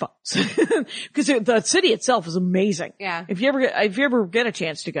bring headphones because the city itself is amazing. Yeah. If you ever get a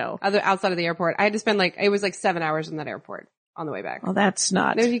chance to go. Outside of the airport, I had to spend it was 7 hours in that airport. on the way back. Oh, that's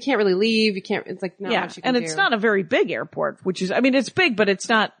not. You can't really leave. You can't, it's like not much you can and do. it's not a very big airport, which is, I mean, it's big, but it's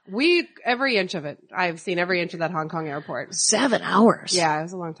not. Every inch of it. I've seen every inch of that Hong Kong airport. 7 hours. Yeah, it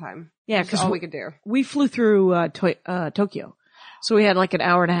was a long time. Yeah, because all we could do. We flew through Tokyo. So we had like an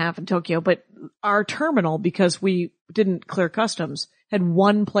hour and a half in Tokyo, but our terminal, because we didn't clear customs, had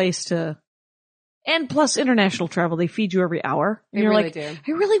one place to, and plus international travel, they feed you every hour. And They you're really like, do.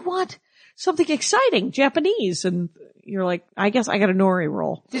 I really want something exciting, Japanese. And you're like, I guess I got a nori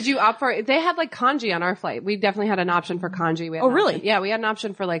roll. Did you opt for, they had like kanji on our flight. We definitely had an option for kanji. We had Oh, an really? option. Yeah, we had an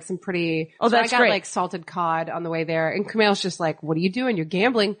option for like some pretty, Oh, that's I got great. like salted cod on the way there. And Kumail's just like, what are you doing? You're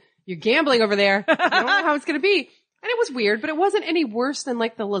gambling. You're gambling over there. I don't know how it's going to be. And it was weird, but it wasn't any worse than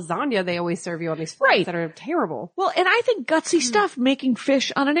like the lasagna they always serve you on these flights Right. that are terrible. Well, and I think gutsy stuff making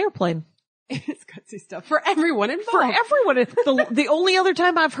fish on an airplane. It's gutsy stuff for everyone involved. For everyone. The only other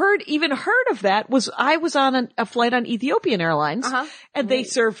time I've even heard of that was I was on a flight on Ethiopian Airlines and they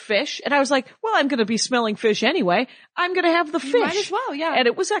serve fish. And I was like, well, I'm going to be smelling fish anyway. I'm going to have the fish. Might as well, yeah. And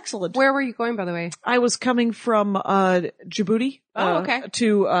it was excellent. Where were you going, by the way? I was coming from, Djibouti. Oh, okay.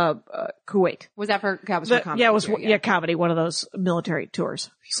 To, Kuwait. Was that for comedy? Yeah, it was, comedy, one of those military tours.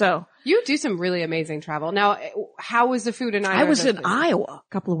 So. You do some really amazing travel. Now, how was the food in Iowa? I was in Iowa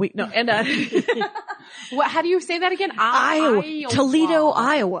a couple of weeks. No, and, how do you say that again? Iowa. Toledo,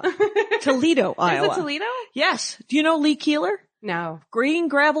 Iowa. Toledo, Iowa. Is it Toledo? Yes. Do you know Lee Keeler? No. Green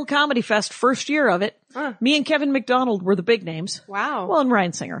Gravel Comedy Fest, first year of it. Me and Kevin McDonald were the big names. Wow. Well, and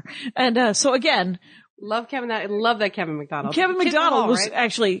Ryan Singer. And, so again, love that Kevin McDonald. Kevin Kids in the McDonald Hall, was right?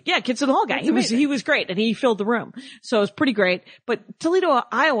 actually, Kids in the Hall guy. That's He was great and he filled the room. So it was pretty great. But Toledo,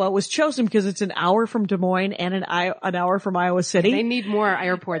 Iowa was chosen because it's an hour from Des Moines and an hour from Iowa City. They need more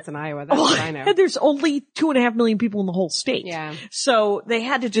airports in Iowa. That's what I know. And there's only 2.5 million people in the whole state. Yeah. So they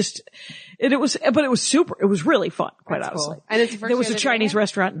had to but it was super, it was really fun, quite That's honestly. cool. And it's the first There was year a that Chinese they had?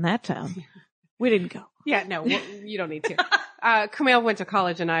 restaurant in that town. We didn't go. Yeah, no, you don't need to. Kumail went to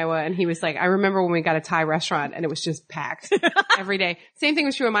college in Iowa and he was like, I remember when we got a Thai restaurant and it was just packed every day. Same thing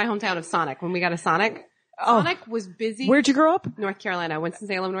was true in my hometown of Sonic. When we got a Sonic was busy. Where'd you grow up? North Carolina,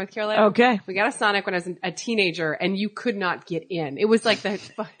 Winston-Salem, North Carolina. Okay. We got a Sonic when I was a teenager and you could not get in. It was like it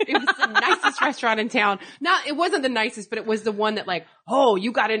was the nicest restaurant in town. It wasn't the nicest, but it was the one that like, oh,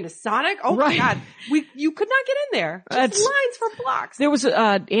 you got into Sonic? Oh Right. my God. You could not get in there. Just lines for blocks. There was,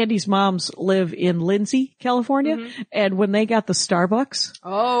 Andy's moms live in Lindsay, California. And when they got the Starbucks,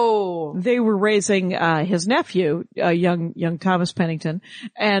 Oh. they were raising, his nephew, young Thomas Pennington.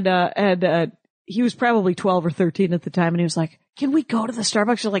 And he was probably 12 or 13 at the time. And he was like, can we go to the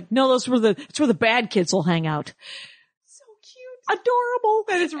Starbucks? They're like, no, it's where the bad kids will hang out. So cute. Adorable.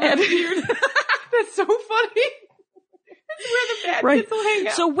 That is really weird. That's so funny. That's where the bad Right. kids will hang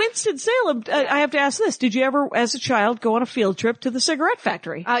out. So Winston-Salem, I have to ask this. Did you ever, as a child, go on a field trip to the cigarette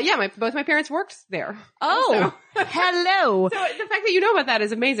factory? Yeah, both my parents worked there. Oh, hello. So the fact that you know about that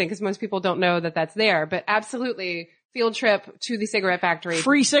is amazing because most people don't know that that's there, but absolutely field trip to the cigarette factory.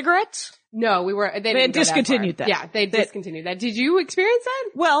 Free cigarettes? No, they had discontinued that. Yeah, they discontinued that. Did you experience that?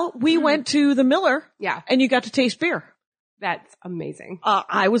 Well, we went to the Miller. Yeah. And you got to taste beer. That's amazing.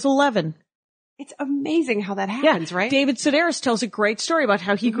 I was 11. It's amazing how that Yeah. happens, right? David Sedaris tells a great story about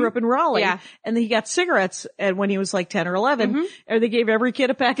how he grew up in Raleigh. Yeah. And he got cigarettes and when he was like 10 or 11. And they gave every kid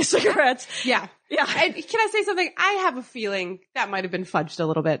a pack of cigarettes. Yeah. Yeah. And can I say something? I have a feeling that might have been fudged a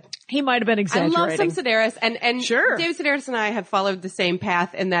little bit. He might have been I exaggerating. love some Sedaris and Sure. David Sedaris and I have followed the same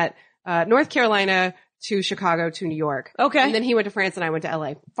path in that, North Carolina to Chicago to New York. Okay. And then he went to France and I went to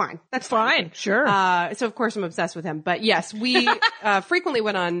LA. Fine. That's Fine. Sure. So of course I'm obsessed with him. But yes, we, frequently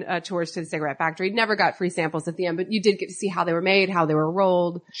went on, tours to the cigarette factory. Never got free samples at the end, but you did get to see how they were made, how they were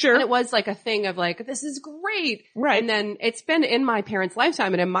rolled. Sure. And it was like a thing of like, this is great. Right. And then it's been in my parents'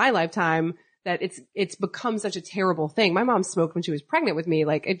 lifetime and in my lifetime that it's become such a terrible thing. My mom smoked when she was pregnant with me.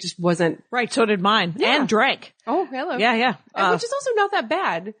 Like it just wasn't. Right. So did mine. Yeah. And drank. Oh, hello. Yeah. And which is also not that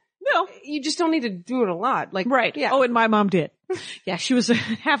bad. No. You just don't need to do it a lot. Like, Right. Yeah. Oh, and my mom did. Yeah, she was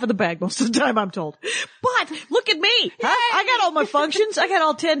half of the bag most of the time, I'm told. But look at me. Huh? I got all my functions. I got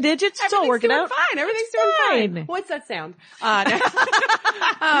all 10 digits. It's all working doing out. fine. Everything's doing fine. What's that sound?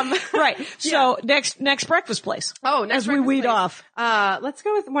 Right. So next breakfast place. Oh, next as we breakfast weed place. off. Let's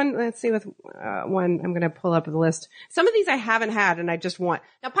go with one. Let's see with one. I'm going to pull up the list. Some of these I haven't had, and I just want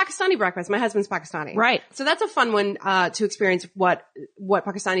now Pakistani breakfast. My husband's Pakistani, Right. So that's a fun one to experience what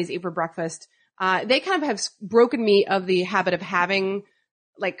Pakistanis eat for breakfast. They kind of have broken me of the habit of having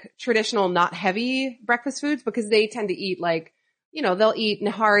like traditional, not heavy breakfast foods because they tend to eat like, they'll eat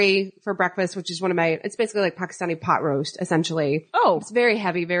nahari for breakfast, which is it's basically like Pakistani pot roast, essentially. Oh. It's very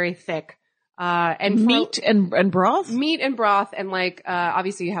heavy, very thick. And for Meat and broth? meat and broth, and like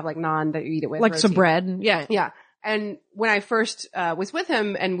obviously you have like naan that you eat it with, Like some roti. bread. And, yeah. Yeah. And when I first was with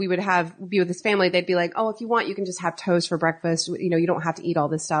him and we would be with his family, they'd be like, oh, if you want, you can just have toast for breakfast. You know, you don't have to eat all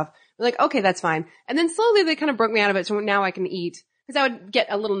this stuff. We're like, okay, that's fine. And then slowly they kind of broke me out of it. So now I can eat, because I would get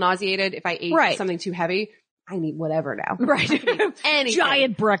a little nauseated if I ate something too heavy. I can eat whatever now. Right. Anything.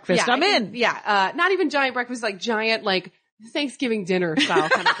 Giant breakfast. Yeah, I'm in. Yeah. Not even giant breakfast, like giant, like Thanksgiving dinner style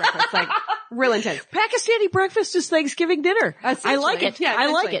kind of breakfast, like real intense. Pakistani breakfast is Thanksgiving dinner. I like it. Yeah,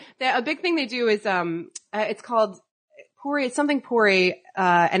 I like it. A big thing they do is, it's called puri. It's something puri,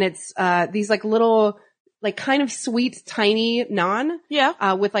 and it's, these like little, like kind of sweet, tiny naan.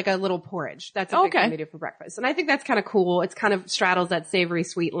 Yeah. With like a little porridge. That's a big thing they do for breakfast. And I think that's kind of cool. It's kind of straddles that savory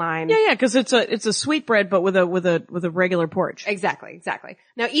sweet line. Yeah, cause it's a sweet bread, but with a regular porridge. Exactly.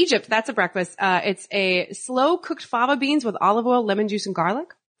 Now Egypt, that's a breakfast. It's a slow cooked fava beans with olive oil, lemon juice, and garlic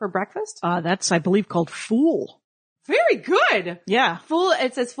for breakfast. That's, I believe, called fool. Very good. Yeah.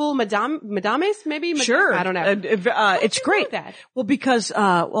 It says full madames, maybe? Sure. I don't know. It's great. That? Well, because,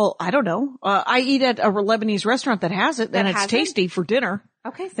 I don't know. I eat at a Lebanese restaurant that has it, and it's tasty for dinner.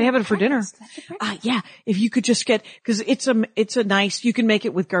 Okay. So they have it for dinner. Yeah. If you could just get, cause it's a nice, you can make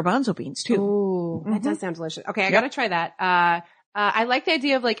it with garbanzo beans too. Ooh, that does sound delicious. Okay. I gotta try that. I like the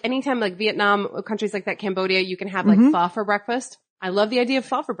idea of like anytime like Vietnam, countries like that, Cambodia, you can have like pho for breakfast. I love the idea of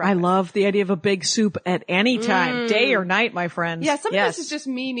pho for breakfast. I love the idea of a big soup at any time, day or night, my friends. Yeah, sometimes it's just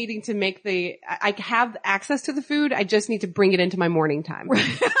me needing to make I have access to the food. I just need to bring it into my morning time.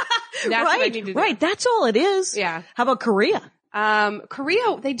 That's what I need to do. Right. That's all it is. Yeah. How about Korea?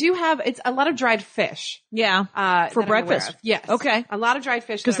 Korea, they do have, it's a lot of dried fish. Yeah. For breakfast. Yes. Okay. A lot of dried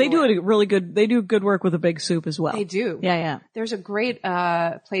fish. Cause they do good work with a big soup as well. They do. Yeah. There's a great,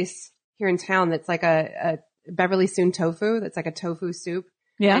 place here in town that's like a Beverly Soon tofu. That's like a tofu soup.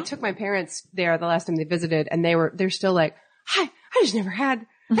 Yeah. I took my parents there the last time they visited, and they're still like, hi, I just never had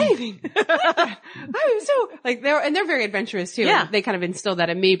anything. I'm so like they're very adventurous too. Yeah. They kind of instilled that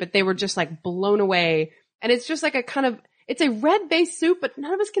in me, but they were just like blown away. And it's just like it's a red based soup, but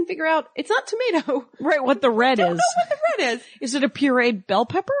none of us can figure out, it's not tomato. Right. What the red is. I don't know what the red is. Is it a pureed bell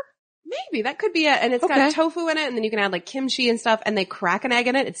pepper? Maybe that could be it. And it's got tofu in it, and then you can add like kimchi and stuff, and they crack an egg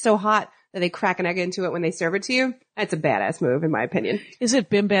in it. It's so hot that they crack an egg into it when they serve it to you. That's a badass move, in my opinion. Is it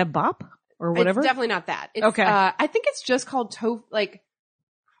bim bam bop or whatever? It's definitely not that. It's, okay. I think it's just called tofu.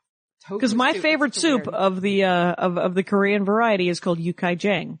 Because my favorite soup of the Korean variety is called yukai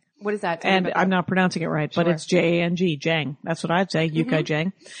jang. What is that? And I'm not pronouncing it right, but it's Jang, jang. That's what I'd say, yukai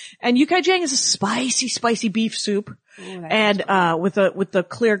jang. And yukai jang is a spicy beef soup. Ooh, and with the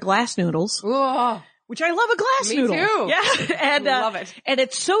clear glass noodles. Ooh. Which I love a glass noodle. Me too. Yeah. And, love it. And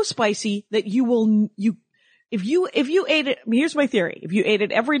it's so spicy that if you ate it, here's my theory. If you ate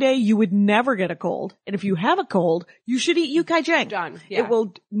it every day, you would never get a cold. And if you have a cold, you should eat yukai jang. Done. Yeah. It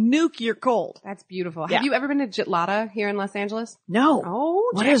will nuke your cold. That's beautiful. Yeah. Have you ever been to Jitlada here in Los Angeles? No. Oh,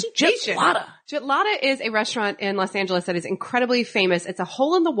 what is Jitlada? Jitlada is a restaurant in Los Angeles that is incredibly famous. It's a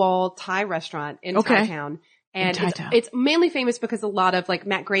hole-in-the-wall Thai restaurant in Thai town. And it's mainly famous because a lot of like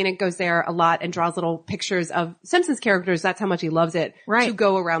Matt Groening goes there a lot and draws little pictures of Simpsons characters. That's how much he loves it to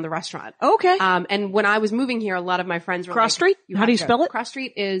go around the restaurant. Okay. And when I was moving here, a lot of my friends were Cross Street? How do you spell it? Cross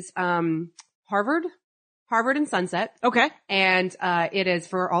Street is, Harvard and Sunset. Okay. And, it is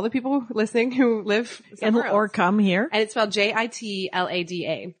for all the people listening who live somewhere else. Or come here. And it's spelled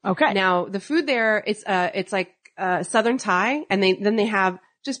Jitlada. Okay. Now the food there, it's like, Southern Thai, and then they have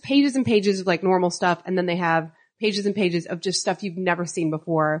just pages and pages of like normal stuff, and then they have pages and pages of just stuff you've never seen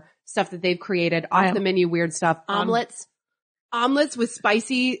before, stuff that they've created, off the menu weird stuff. Omelets with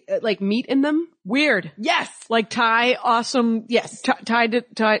spicy like meat in them. Weird. Yes. Like Thai, awesome. Yes. Thai,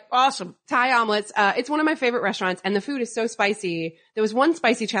 awesome. Thai omelets. It's one of my favorite restaurants, and the food is so spicy. There was one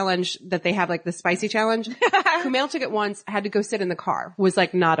spicy challenge that they have, like the spicy challenge. Kumail took it once, had to go sit in the car, was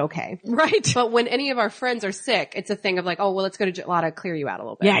like not okay. Right. But when any of our friends are sick, it's a thing of like, oh, well, let's go to Jitlada, clear you out a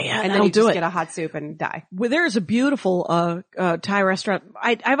little bit. Yeah. And then you just get a hot soup and die. Well, there's a beautiful, Thai restaurant.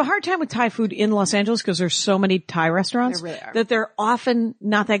 I have a hard time with Thai food in Los Angeles because there's so many Thai restaurants that they're often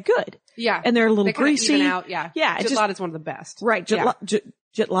not that good. Yeah. And they're a little greasy. Even out, yeah. Yeah. Jitlada is one of the best. Right.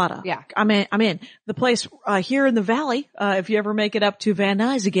 Jitlada. Yeah. I'm in. The place, here in the valley, if you ever make it up to Van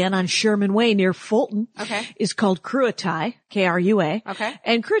Nuys again on Sherman Way near Fulton. Okay. Is called Krua Thai. Krua. Okay.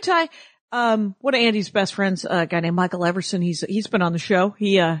 And Krua Thai, one of Andy's best friends, a guy named Michael Everson, he's been on the show.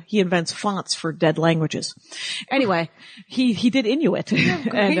 He invents fonts for dead languages. Anyway, he did Inuit.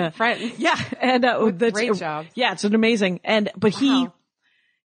 Great friend. Yeah. And, great job. Yeah, it's an amazing, but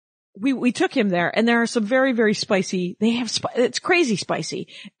we took him there, and there are some very, very spicy, it's crazy spicy.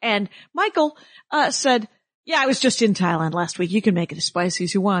 And Michael, said, yeah, I was just in Thailand last week. You can make it as spicy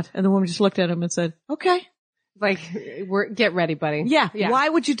as you want. And the woman just looked at him and said, okay. Like, get ready, buddy. Yeah. Why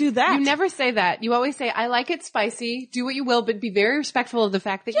would you do that? You never say that. You always say, I like it spicy. Do what you will, but be very respectful of the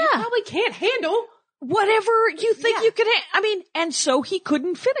fact that you probably can't handle whatever you think you can. And so he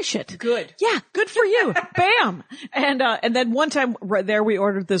couldn't finish it. Good. Yeah, good for you. Bam. And then one time right there we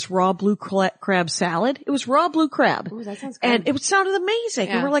ordered this raw blue crab salad. It was raw blue crab. Ooh, that sounds good. And it sounded amazing.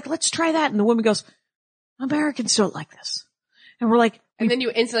 Yeah. And we're like, let's try that. And the woman goes, Americans don't like this. And we're like, and then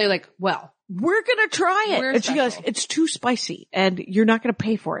you instantly like, well, we're going to try it. And she goes, it's too spicy and you're not going to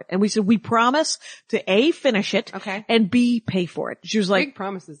pay for it. And we said, we promise to A, finish it. Okay. And B, pay for it. She was like, big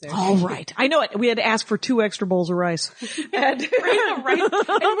promises there. All right. I know it. We had to ask for 2 extra bowls of rice. And rice. And whenever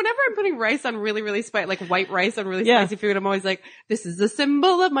I'm putting rice on really, really spicy, like white rice on really spicy food, I'm always like, this is the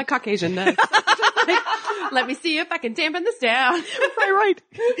symbol of my Caucasianness. Like, let me see if I can dampen this down. Right.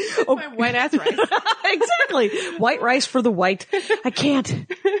 Oh. My white ass rice. Exactly. White rice for the white. I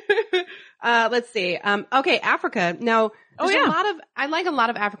can't. Let's see. Okay, Africa. Now, I like a lot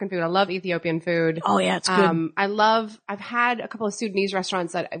of African food. I love Ethiopian food. Oh yeah, it's good. I've had a couple of Sudanese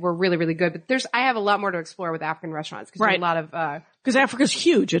restaurants that were really, really good, but I have a lot more to explore with African restaurants because there's a lot of, because Africa's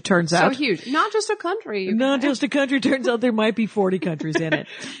huge, it turns out. So huge. Not just a country. Not just a country. Turns out there might be 40 countries in it.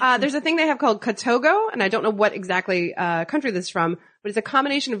 There's a thing they have called Katogo, and I don't know what exactly, country this is from, but it's a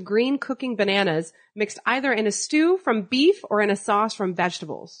combination of green cooking bananas mixed either in a stew from beef or in a sauce from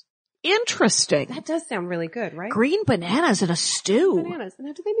vegetables. Interesting. That does sound really good, right? Green bananas in a stew. Bananas.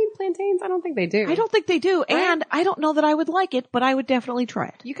 Now, do they mean plantains? I don't think they do. I don't think they do. Right? And I don't know that I would like it, but I would definitely try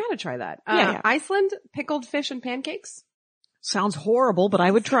it. You gotta try that. Yeah. Iceland, pickled fish and pancakes. Sounds horrible, but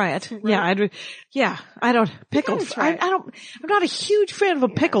I would try it. Right. I don't, pickled. I'm not a huge fan of a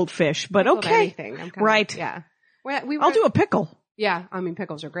pickled fish, but okay. Right. Yeah. I'll do a pickle. Yeah, I mean,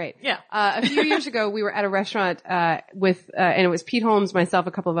 pickles are great. Yeah. A few years ago, we were at a restaurant, and it was Pete Holmes, myself,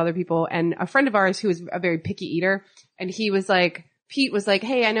 a couple of other people, and a friend of ours who was a very picky eater. And Pete was like,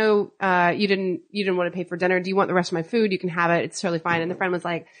 hey, I know, you didn't want to pay for dinner. Do you want the rest of my food? You can have it. It's totally fine. And the friend was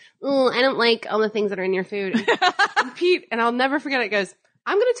like, oh, I don't like all the things that are in your food. And Pete, and I'll never forget it, goes,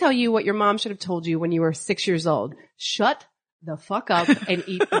 I'm going to tell you what your mom should have told you when you were 6 years old. Shut the fuck up and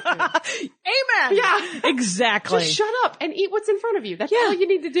eat the food. Amen. Yeah, exactly. Just shut up and eat what's in front of you. That's all you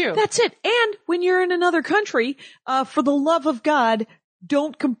need to do. That's it. And when you're in another country, for the love of God,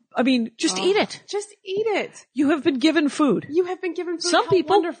 just eat it. Just eat it. You have been given food. Some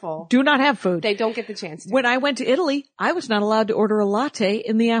people wonderful. Do not have food. They don't get the chance to. When I went to Italy, I was not allowed to order a latte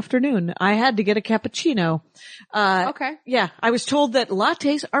in the afternoon. I had to get a cappuccino. Okay. Yeah. I was told that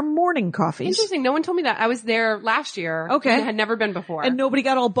lattes are morning coffees. Interesting. No one told me that. I was there last year. Okay. I had never been before. And nobody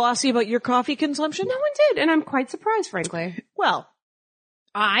got all bossy about your coffee consumption? No one did. And I'm quite surprised, frankly. Well,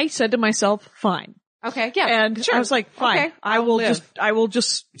 I said to myself, fine. Okay, yeah. And sure. I was like, fine. Okay, I will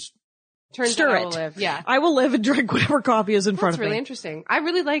just stir it. Live. Yeah. I will live and drink whatever coffee is in front of me. That's really interesting. I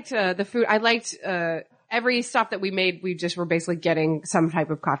really liked the food. I liked every stop that we made. We just were basically getting some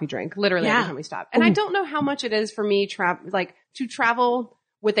type of coffee drink, literally every time we stopped. And I don't know how much it is for me to travel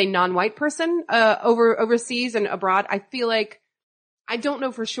with a non-white person overseas and abroad. I feel like I don't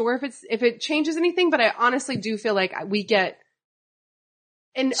know for sure if it changes anything, but I honestly do feel like we get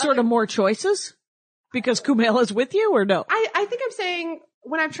sort of more choices. Because Kumail is with you or no? I think I'm saying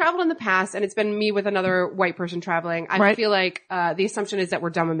when I've traveled in the past and it's been me with another white person traveling, I feel like the assumption is that we're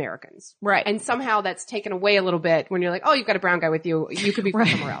dumb Americans. Right. And somehow that's taken away a little bit when you're like, oh, you've got a brown guy with you. You could be from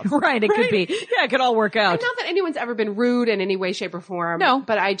somewhere else. Right. It could be. Yeah, it could all work out. And not that anyone's ever been rude in any way, shape, or form. No.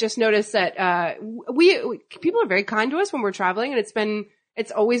 But I just noticed that people are very kind to us when we're traveling, and it's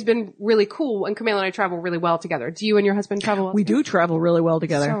always been really cool, and Kumail and I travel really well together. Do you and your husband travel well together? We do travel really well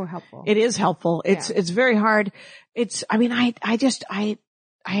together. So helpful. It is helpful. It's very hard. I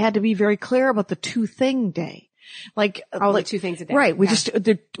had to be very clear about the 2-thing day. Like 2 things a day. Right. We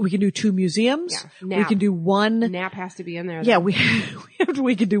can do 2 museums. Yeah. Nap. We can do 1. Nap has to be in there. Yeah. We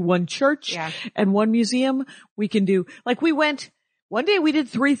can do 1 church and 1 museum. We can do, one day we did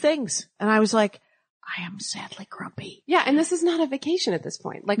 3 things, and I was like, I am sadly grumpy. Yeah, and this is not a vacation at this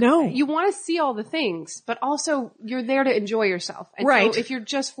point. No. You want to see all the things, but also you're there to enjoy yourself. And right. So if you're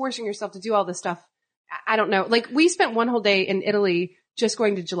just forcing yourself to do all this stuff, I don't know. We spent one whole day in Italy just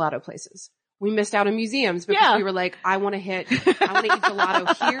going to gelato places. We missed out on museums because we were like, I want to eat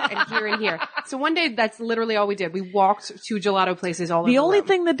gelato here and here and here. So one day that's literally all we did. We walked to gelato places all over the The only room.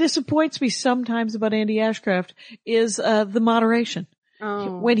 thing that disappoints me sometimes about Andy Ashcraft is the moderation.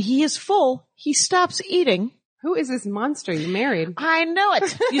 Oh. When he is full, he stops eating Who is this monster you married? I know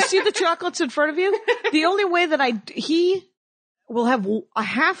it. You see the chocolates in front of you? The only way that he will have a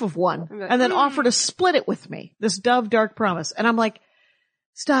half of one and then offer to split it with me. This Dove Dark Promise. And I'm like,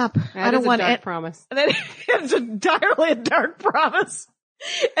 stop. I don't want Dark promise. And then it's entirely a dark promise.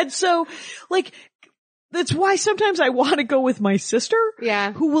 And so, like, that's why sometimes I want to go with my sister.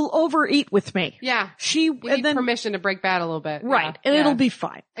 Yeah. Who will overeat with me. Yeah. You need permission to break bad a little bit. Right. Yeah. And it'll be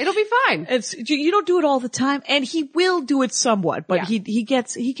fine. It'll be fine. You don't do it all the time, and he will do it somewhat, but he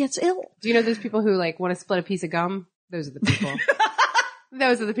gets ill. Do you know those people who like want to split a piece of gum? Those are the people.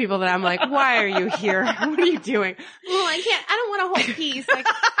 Those are the people that I'm like, why are you here? What are you doing? Well, I don't want a whole piece. Like,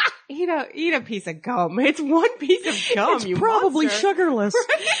 eat a piece of gum. It's one piece of gum. It's probably monster. sugarless.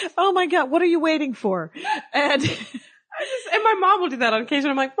 Oh my God, what are you waiting for? And my mom will do that on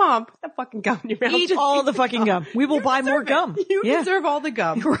occasion. I'm like, Mom, put that fucking gum in your mouth. Eat all the fucking gum. We will buy more gum. You deserve all the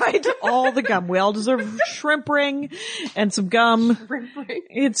gum. Right? All the gum. We all deserve shrimp ring and some gum. Shrimp ring.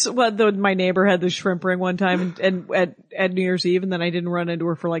 It's my neighbor had the shrimp ring one time and at New Year's Eve, and then I didn't run into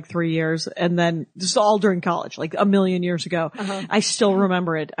her for like 3 years. And then this is all during college, like a million years ago. Uh-huh. I still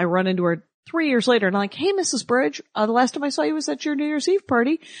remember it. I run into her 3 years later and I'm like, hey, Mrs. Bridge, the last time I saw you was at your New Year's Eve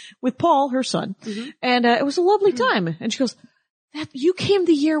party with Paul, her son. Mm-hmm. And it was a lovely time. And she goes, you came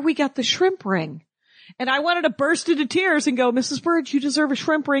the year we got the shrimp ring. And I wanted to burst into tears and go, Mrs. Bridge, you deserve a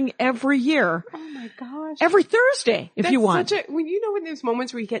shrimp ring every year. Oh my gosh. Every Thursday, if you want. When there's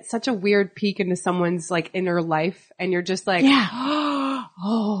moments where you get such a weird peek into someone's like inner life and you're just like, yeah.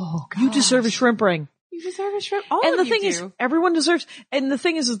 Oh, gosh. You deserve a shrimp ring. You deserve a shrimp. And the thing is, everyone deserves, and the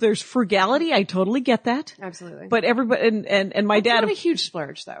thing is there's frugality. I totally get that. Absolutely. But everybody, and my dad. It's not a huge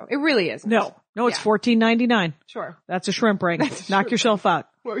splurge though. It really is. No, it's $14.99. Sure. That's a shrimp ring. Knock yourself out.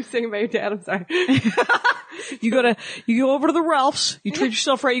 What were you saying about your dad? I'm sorry. You go over to the Ralphs, you treat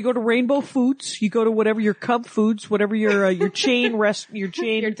yourself right, you go to Rainbow Foods, you go to whatever your Cub Foods, whatever your chain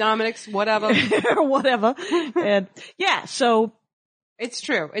your Dominic's, whatever. whatever. And yeah, so. It's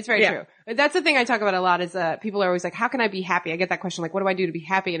true. It's very true. That's the thing I talk about a lot is, people are always like, how can I be happy? I get that question, like, what do I do to be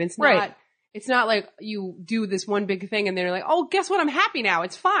happy? And it's not like you do this one big thing and they're like, oh, guess what? I'm happy now.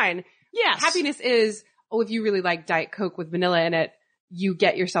 It's fine. Yes. Happiness is, if you really like Diet Coke with vanilla in it, you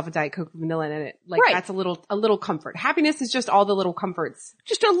get yourself a Diet Coke with vanilla in it. Like, that's a little comfort. Happiness is just all the little comforts.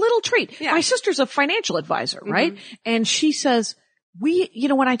 Just a little treat. Yeah. My sister's a financial advisor, right? Mm-hmm. And she says,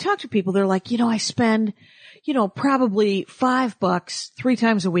 when I talk to people, they're like, I spend, probably $5 3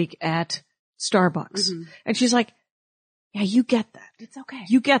 times a week at Starbucks. Mm-hmm. And she's like, yeah, you get that. It's okay.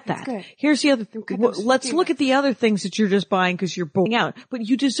 You get that. Good. Here's the other thing. Let's look at the other things that you're just buying because you're boring out. But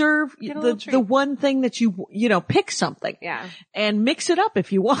you deserve the one thing that you pick something. Yeah. And mix it up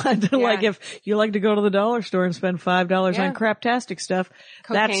if you want. Yeah. Like if you like to go to the dollar store and spend $5 on craptastic stuff.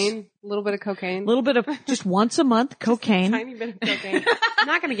 Cocaine. A little bit of cocaine. A little bit of just once a month cocaine. Just a tiny bit of cocaine. I'm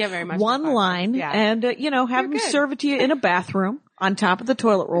not going to get very much. One line. Yeah. And, have them serve it to you in a bathroom. On top of the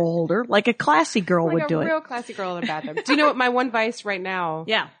toilet roll holder, like a classy girl would do it. Like a real classy girl in a bathroom. Do you know what my one vice right now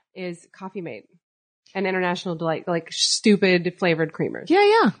is Coffee Mate and International Delight, like stupid flavored creamers.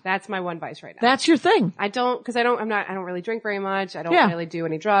 Yeah. That's my one vice right now. That's your thing. I don't really drink very much. I don't really do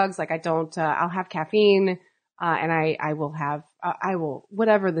any drugs. Like I'll have caffeine, and I will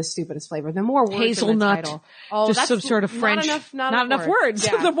whatever the stupidest flavor. The more words hazelnut, in the title. Oh, just some sort of French. Not enough words.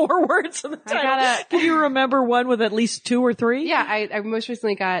 Yeah. The more words in the title. Can you remember one with at least 2 or 3? Yeah, I most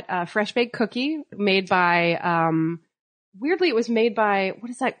recently got a fresh baked cookie made by weirdly it was made by what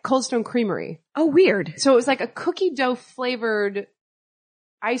is that? Cold Stone Creamery. Oh, weird. So it was like a cookie dough flavored.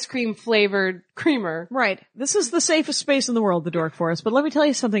 Ice cream flavored creamer. Right. This is the safest space in the world, the Dork Forest. But let me tell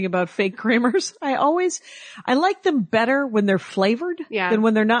you something about fake creamers. I like them better when they're flavored than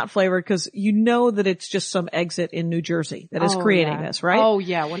when they're not flavored because you know that it's just some exit in New Jersey that is creating this, right? Oh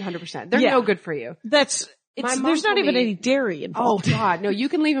yeah, 100%. They're no good for you. There's not even any dairy involved. Oh God, no, you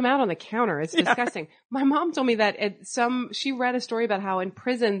can leave them out on the counter. It's disgusting. My mom told me that she read a story about how in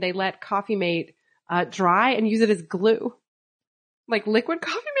prison they let Coffee Mate dry and use it as glue. Like liquid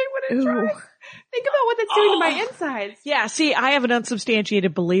Coffee Mate when it dries. Think about what that's doing to my insides. Yeah, see, I have an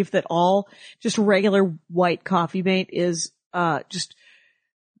unsubstantiated belief that all just regular white Coffee Mate is just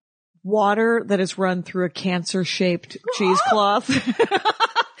water that is run through a cancer-shaped cheesecloth.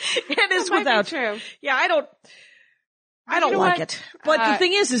 It is without. True. Yeah, I don't like it. But the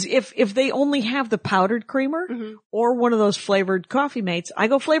thing is if they only have the powdered creamer or one of those flavored Coffee Mates, I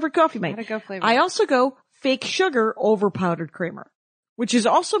go flavored Coffee Mate. I also go fake sugar over powdered creamer. which is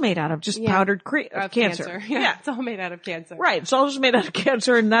also made out of just powdered cancer. Yeah. It's all made out of cancer. Right. It's all just made out of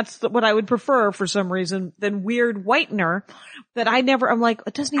cancer, and that's what I would prefer for some reason than weird whitener that I'm like,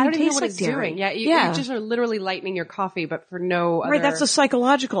 it doesn't even taste like dairy. Doing. Yeah. You just are literally lightening your coffee, but for no other. Right. That's a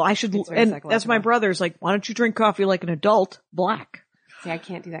psychological. That's my brother's like, why don't you drink coffee like an adult, black? See, I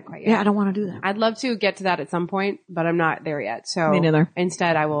can't do that quite yet. Yeah, I don't want to do that. I'd love to get to that at some point, but I'm not there yet. So me neither.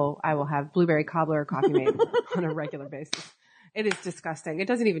 Instead, I will have blueberry cobbler or coffee mate on a regular basis. It is disgusting. It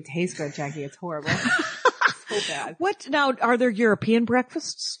doesn't even taste good, Jackie. It's horrible. So bad. What now? Are there European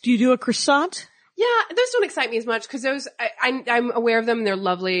breakfasts? Do you do a croissant? Yeah, those don't excite me as much because those I'm aware of them and they're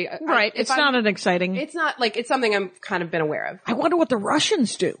lovely. Right. It's not an exciting. It's not like it's something I'm kind of been aware of. I wonder what the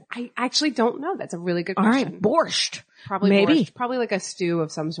Russians do. I actually don't know. That's a really good question. All right, borscht. Probably maybe borscht. Probably like a stew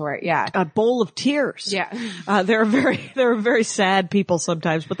of some sort. Yeah, a bowl of tears. Yeah, they're very sad people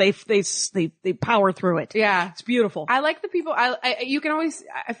sometimes, but they power through it. Yeah, it's beautiful. I like the people. You can always.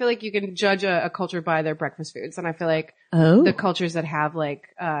 I feel like you can judge a culture by their breakfast foods, and I feel like the cultures that have like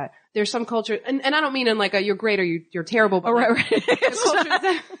there's some culture, and I don't mean in like you're great or you're terrible. But right.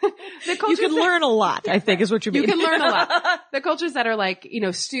 The cultures you can learn a lot, I think, is what you mean. You can learn a lot. The cultures that are like,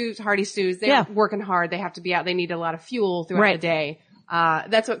 stews, hearty stews, they're working hard. They have to be out. They need a lot of fuel throughout the day.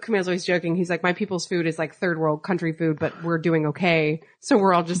 That's what Camille's always joking. He's like, my people's food is like third world country food, but we're doing okay. So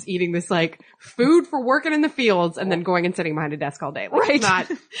we're all just eating this like food for working in the fields and then going and sitting behind a desk all day. Like, right.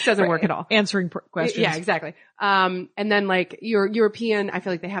 It doesn't work at all. Answering questions. Yeah, exactly. And then like your European, I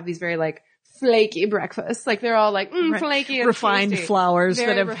feel like they have these very like flaky breakfasts. Like they're all like flaky and refined tasty. flours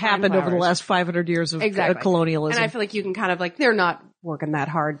Very that have happened over the last 500 years of colonialism. And I feel like you can kind of like, they're not working that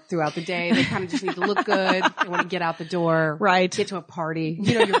hard throughout the day. They kind of just need to look good. They want to get out the door. Right. Get to a party.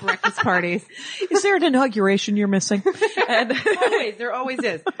 Your breakfast parties. Is there an inauguration you're missing? Always. There always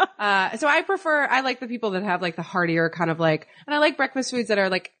is. So I like the people that have like the heartier kind of like, and I like breakfast foods that are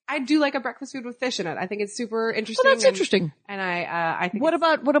like, I do like a breakfast food with fish in it. I think it's super interesting. Well, that's interesting. And I think what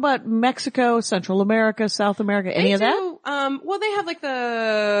about Mexico, Central America, South America, any of that? Well, they have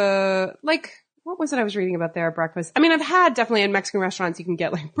like what was it I was reading about their breakfast? I mean, I've had definitely in Mexican restaurants, you can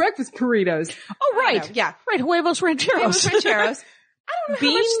get like breakfast burritos. Oh, right. Yeah. Right. Huevos rancheros. I don't know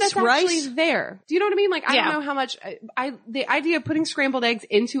beans, how much that's rice? actually there. Do you know what I mean? Like, I don't know how much, the idea of putting scrambled eggs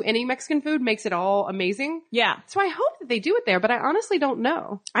into any Mexican food makes it all amazing. Yeah. So I hope that they do it there, but I honestly don't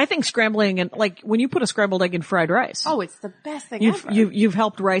know. I think scrambling and like when you put a scrambled egg in fried rice. Oh, it's the best thing ever. You've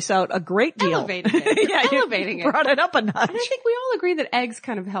helped rice out a great deal. Elevating it. Elevating it. Brought it up a notch. And I think we all agree that eggs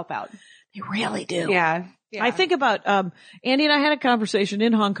kind of help out. They really do. Yeah. I think about, Andy and I had a conversation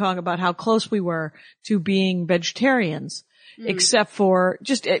in Hong Kong about how close we were to being vegetarians. Except for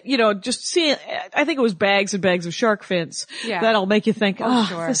just seeing, I think it was bags and bags of shark fins. Yeah. That'll make you think,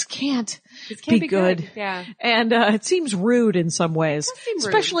 sure. This can't be good. Yeah. And, it seems rude in some ways.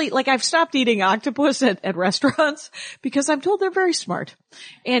 Especially, like, I've stopped eating octopus at restaurants because I'm told they're very smart.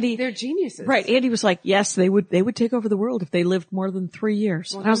 Andy. They're geniuses. Right. Andy was like, yes, they would take over the world if they lived more than 3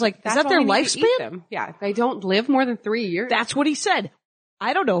 years. Well, and I was like, is that their lifespan? Yeah. They don't live more than 3 years. That's what he said.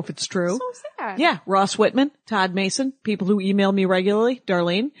 I don't know if it's true. So sad. Yeah. Ross Whitman, Todd Mason, people who email me regularly,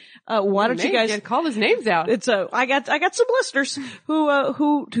 Darlene. Why don't you guys call his names out? It's I got some listeners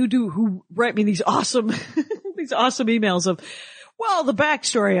who write me these awesome, these awesome emails of, well, the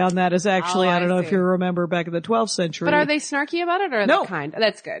backstory on that is actually, I don't know if you remember back in the 12th century. But are they snarky about it or are they kind?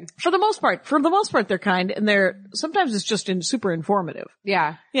 That's good. For the most part, they're kind and sometimes it's just super informative.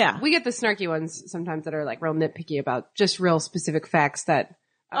 Yeah. Yeah. We get the snarky ones sometimes that are like real nitpicky about just real specific facts that,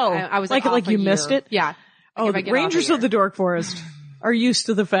 I was like you missed it? Yeah. Oh, the Rangers of the Dork Forest are used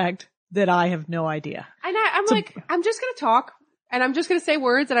to the fact that I have no idea. And I'm I'm just going to talk and I'm just going to say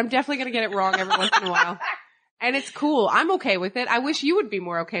words and I'm definitely going to get it wrong every once in a while. And it's cool. I'm okay with it. I wish you would be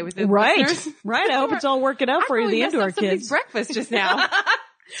more okay with it. Right. Listeners. Right. I hope it's all working out for you, the indoor kids. Breakfast just now.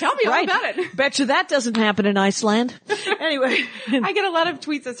 Tell me all about it. Bet you that doesn't happen in Iceland. Anyway. I get a lot of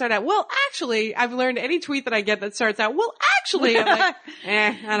tweets that start out, well, actually, I've learned any tweet that I get that starts out, well, actually, I'm like,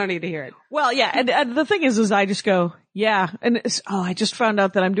 I don't need to hear it. Well, yeah. And the thing is I just go, yeah. And I just found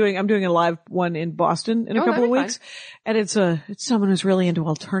out that I'm doing a live one in Boston in a couple of weeks. Fun. And it's someone who's really into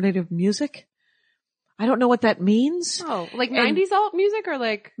alternative music. I don't know what that means. Oh, like 90s alt music or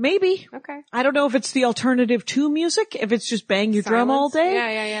like? Maybe. Okay. I don't know if it's the alternative to music, if it's just bang your drum all day.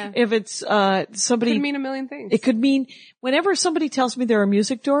 Yeah. If it's, somebody. It could mean a million things. It could mean, whenever somebody tells me they're a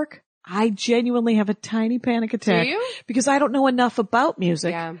music dork, I genuinely have a tiny panic attack. Do you? Because I don't know enough about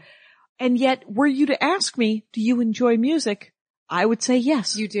music. Yeah. And yet, were you to ask me, do you enjoy music? I would say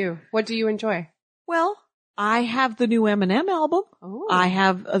yes. You do. What do you enjoy? Well, I have the new Eminem album. Oh. I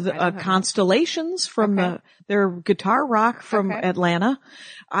have Constellations from their guitar rock from Atlanta.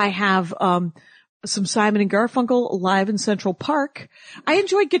 I have some Simon and Garfunkel live in Central Park. I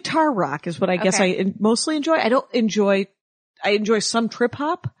enjoy guitar rock is what I guess I mostly enjoy. I enjoy some trip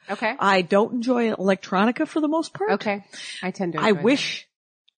hop. Okay. I don't enjoy electronica for the most part. Okay. I tend to enjoy I wish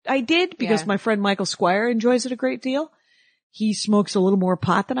I did because my friend Michael Squire enjoys it a great deal. He smokes a little more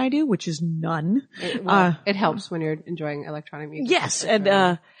pot than I do, which is none. It helps when you're enjoying electronic music. Yes.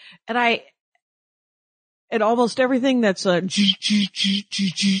 And almost everything that's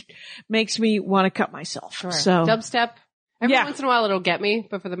makes me want to cut myself. Sure. So dubstep. Every once in a while it'll get me,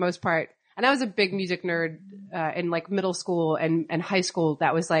 but for the most part, and I was a big music nerd, in like middle school and high school.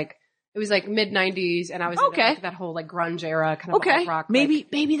 That was like, it was like mid 90s and I was into like that whole like grunge era kind of alt rock.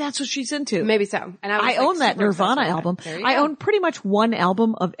 Maybe that's what she's into. Maybe so. And I own that Nirvana album. I own pretty much one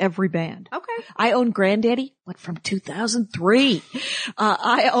album of every band. Okay. I own Granddaddy, from 2003.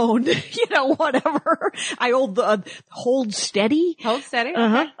 I own, whatever. I own the Hold Steady. Hold Steady.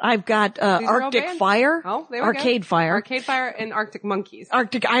 Okay. I've got, Arctic Fire. Oh, there we Arcade go. Fire. Arcade Fire and Arctic Monkeys. I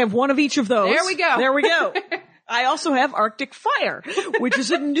have one of each of those. There we go. There we go. I also have Arctic Fire, which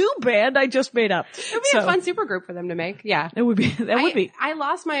is a new band I just made up. It would be a fun supergroup for them to make. Yeah. It would be. I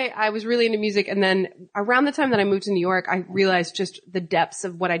was really into music, and then around the time that I moved to New York, I realized just the depths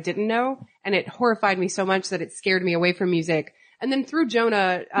of what I didn't know, and it horrified me so much that it scared me away from music. And then through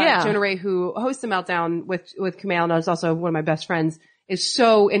Jonah Ray, who hosts The Meltdown with Kumail, and is also one of my best friends, is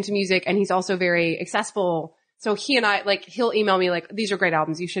so into music, and he's also very accessible. So he and I, he'll email me these are great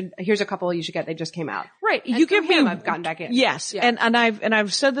albums. Here's a couple you should get. They just came out. Right. And you give me, I've gotten back in. Yes. Yeah. And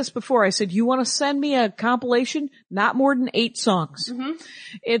I've said this before. I said, you want to send me a compilation? Not more than 8 songs. Mm-hmm.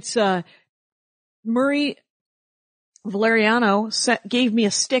 It's, Murray Valeriano gave me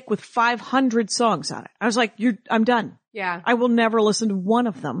a stick with 500 songs on it. I was like, I'm done. Yeah. I will never listen to one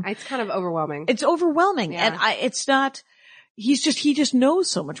of them. It's kind of overwhelming. It's overwhelming. Yeah. And it's not, he just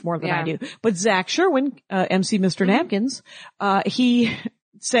knows so much more than I do. But Zach Sherwin, MC Mr. Napkins, he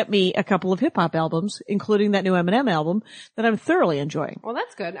sent me a couple of hip hop albums, including that new Eminem album that I'm thoroughly enjoying. Well,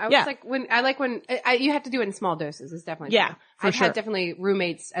 that's good. I was when you have to do it in small doses. It's definitely true. I've had definitely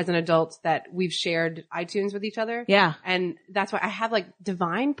roommates as an adult that we've shared iTunes with each other. Yeah. And that's why I have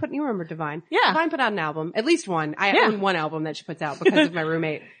Divine you remember Divine? Yeah. Divine put out an album, at least one. I own one album that she puts out because of my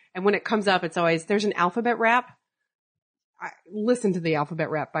roommate. And when it comes up, it's always, there's an alphabet rap. Listen to the alphabet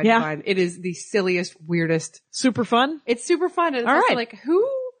rap by Divine. It is the silliest, weirdest. Super fun? It's super fun. And it's also who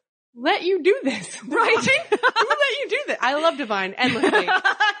let you do this? Right? Who let you do this? I love Divine endlessly.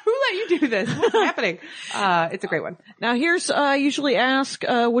 Who let you do this? What's happening? It's a great one. Now here's, usually ask,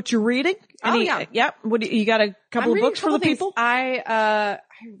 what you're reading. Yep. What you got a couple of books for the people? I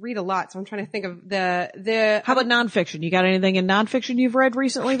read a lot, so I'm trying to think of the. How about nonfiction? You got anything in nonfiction you've read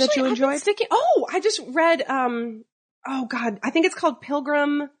recently that you enjoyed? I just read, oh God, I think it's called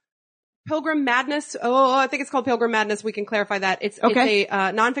Pilgrim Madness. Oh, I think it's called Pilgrim Madness. We can clarify that. It's a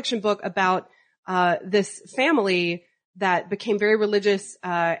nonfiction book about this family that became very religious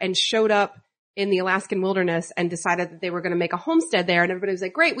and showed up in the Alaskan wilderness and decided that they were going to make a homestead there. And everybody was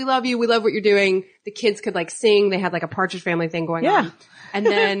like, "Great, we love you. We love what you're doing." The kids could sing. They had a Partridge Family thing going on. And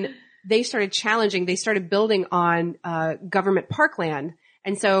then they started challenging. They started building on government parkland,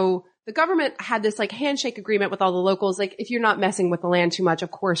 and so. The government had this handshake agreement with all the locals. If you're not messing with the land too much,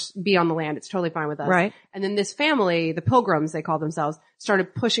 of course, be on the land. It's totally fine with us. Right. And then this family, the Pilgrims, they call themselves,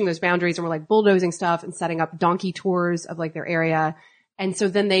 started pushing those boundaries and were bulldozing stuff and setting up donkey tours of their area. And so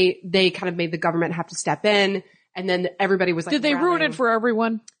then they kind of made the government have to step in. And then everybody was did they ruin it for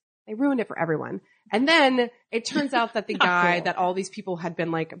everyone? They ruined it for everyone. And then it turns out that the guy that all these people had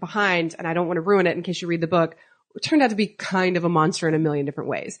been behind, and I don't want to ruin it in case you read the book, turned out to be kind of a monster in a million different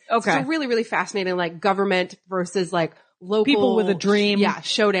ways. Okay. So it's really, really fascinating, government versus local. People with a dream. Yeah,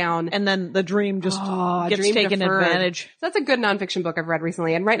 showdown. And then the dream just gets taken advantage. So that's a good nonfiction book I've read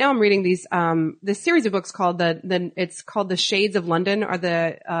recently. And right now I'm reading this series of books called it's called The Shades of London, or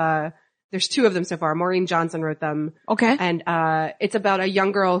there's 2 of them so far. Maureen Johnson wrote them. Okay. And, it's about a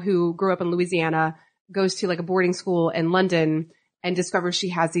young girl who grew up in Louisiana, goes to a boarding school in London, and discovers she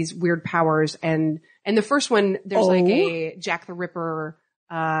has these weird powers. And the first one, there's a Jack the Ripper,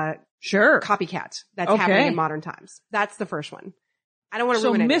 copycat that's happening in modern times. That's the first one. I don't want to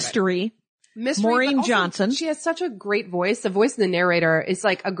ruin it. Mystery, Maureen Johnson. She has such a great voice. The voice of the narrator is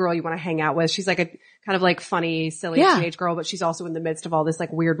a girl you want to hang out with. She's a kind of funny, silly teenage girl, but she's also in the midst of all this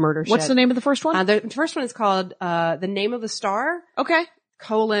weird murder shit. What's the name of the first one? The first one is called, The Name of the Star. Okay.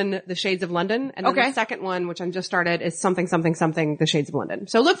 The Shades of London. And then the second one, which I'm just started, is something, The Shades of London.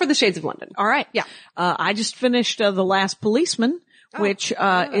 So look for The Shades of London. All right. Yeah. I just finished The Last Policeman, which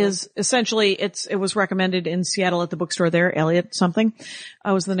is essentially, it was recommended in Seattle at the bookstore there. Elliot something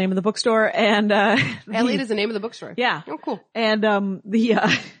was the name of the bookstore. And Elliot is the name of the bookstore. Yeah. Oh, cool. And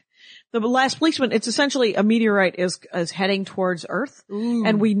the Last Policeman, it's essentially a meteorite is heading towards Earth. Ooh.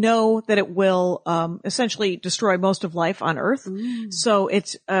 And we know that it will essentially destroy most of life on Earth. Ooh. So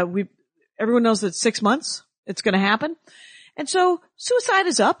it's everyone knows that 6 months it's going to happen. And so suicide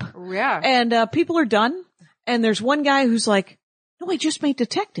is up. Yeah. And people are done. And there's one guy who's like, no, I just made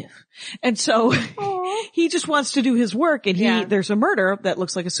detective. And so he just wants to do his work, and there's a murder that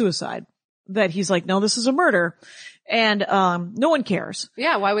looks like a suicide that he's like, no, this is a murder. And no one cares.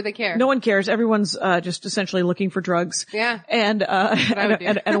 Yeah, why would they care? No one cares. Everyone's just essentially looking for drugs. Yeah. And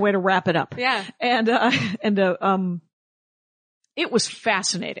a way to wrap it up. Yeah. And it was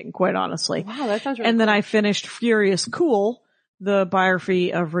fascinating, quite honestly. Wow, that sounds really And cool. then I finished Furious Cool, the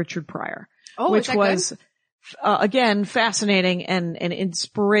biography of Richard Pryor. Oh, which is that was good? Again, fascinating and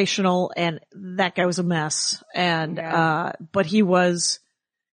inspirational, and that guy was a mess. And but his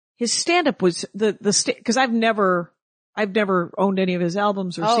stand-up was cause I've never owned any of his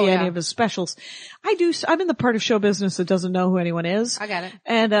albums or see any of his specials. I'm in the part of show business that doesn't know who anyone is. I got it.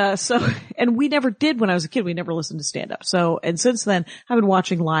 And, and we never did when I was a kid. We never listened to stand-up. So, and since then, I've been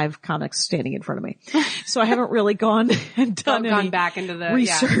watching live comics standing in front of me. So I haven't really gone and gone back into the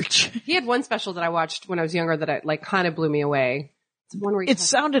research. Yeah. He had one special that I watched when I was younger that kind of blew me away. It's one where it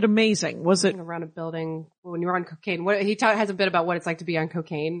sounded amazing. Was it around a building when you're on cocaine? He has a bit about what it's like to be on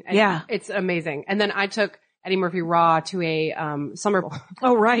cocaine. And yeah. It's amazing. And then I took Eddie Murphy Raw to a summer.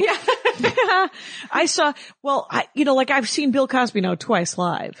 Oh, right. Yeah. I've seen Bill Cosby now twice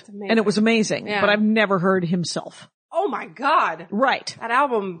live, and it was amazing, but I've never heard himself. Oh my God. Right. That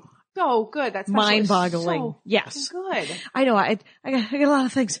album. So good. That's mind-boggling. So yes. Good. I know. I got a lot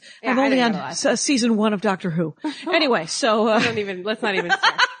of things. Yeah, I'm only on season 1 of Doctor Who. Anyway, so, let's not even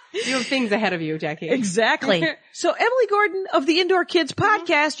start. You have things ahead of you, Jackie. Exactly. So Emily Gordon of the Indoor Kids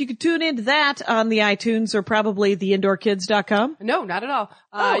podcast, you can tune into that on the iTunes or probably theindoorkids.com. No, not at all.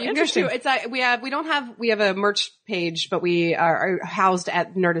 Interesting. We have a merch page, but we are housed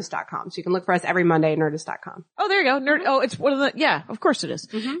at nerdist.com. So you can look for us every Monday at nerdist.com. Oh, there you go. It's one of the, of course it is.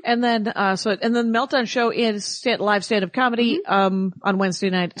 Mm-hmm. And then, Meltdown Show is live stand-up comedy, on Wednesday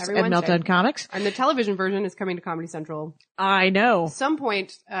night at Meltdown Comics. And the television version is coming to Comedy Central. I know. At some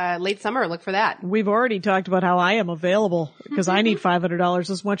point, late summer, look for that. We've already talked about how I am available because I need $500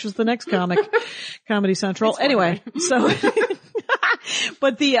 as much as the next comic, Comedy Central. Anyway, so,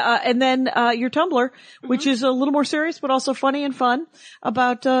 but and then your Tumblr, which is a little more serious, but also funny and fun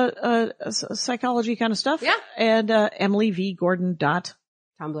about, psychology kind of stuff. Yeah. And,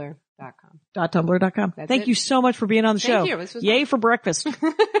 EmilyV.Gordon.tumblr.com. Thank you so much for being on the show. Thank you. This was Yay for breakfast.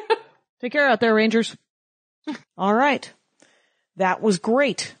 Take care out there, Rangers. All right. That was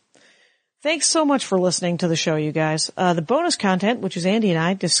great. Thanks so much for listening to the show, you guys. The bonus content, which is Andy and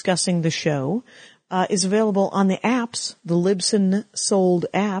I discussing the show, is available on the apps, the Libsyn sold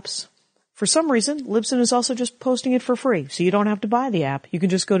apps. For some reason, Libsyn is also just posting it for free, so you don't have to buy the app. You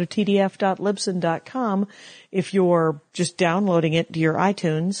can just go to tdf.libsyn.com if you're just downloading it to your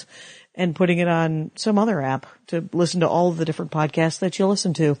iTunes and putting it on some other app to listen to all of the different podcasts that you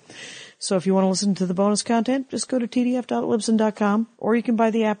listen to. So if you want to listen to the bonus content, just go to tdf.libsyn.com, or you can buy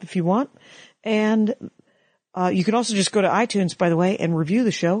the app if you want. And you can also just go to iTunes, by the way, and review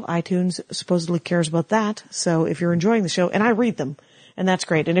the show. iTunes supposedly cares about that. So if you're enjoying the show, and I read them, and that's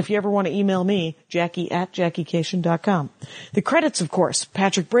great. And if you ever want to email me, Jackie@JackieCation.com. The credits, of course.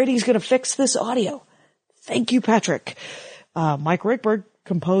 Patrick Brady's going to fix this audio. Thank you, Patrick. Mike Rickberg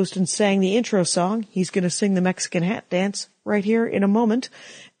composed and sang the intro song. He's going to sing the Mexican hat dance right here in a moment.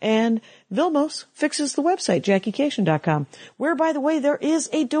 And Vilmos fixes the website, JackieCation.com, where, by the way, there is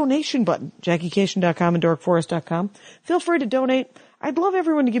a donation button, JackieCation.com and DorkForest.com. Feel free to donate. I'd love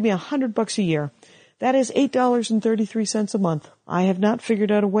everyone to give me $100 a year. That is $8.33 a month. I have not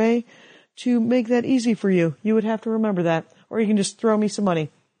figured out a way to make that easy for you. You would have to remember that, or you can just throw me some money.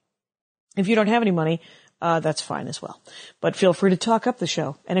 If you don't have any money, that's fine as well. But feel free to talk up the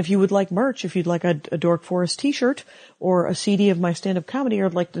show. And if you would like merch, if you'd like a Dork Forest t-shirt or a CD of my stand-up comedy, or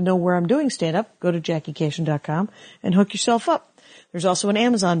would like to know where I'm doing stand-up, go to JackieCation.com and hook yourself up. There's also an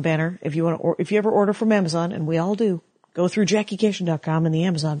Amazon banner if you want to, or if you ever order from Amazon, and we all do, go through JackieCation.com and the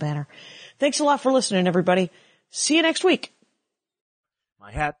Amazon banner. Thanks a lot for listening, everybody. See you next week.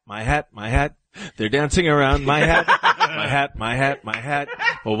 My hat, my hat, my hat. They're dancing around my hat. My hat, my hat, my hat.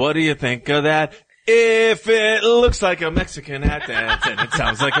 Well, what do you think of that? If it looks like a Mexican hat dance and it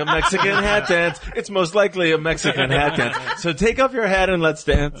sounds like a Mexican hat dance, it's most likely a Mexican hat dance. So take off your hat and let's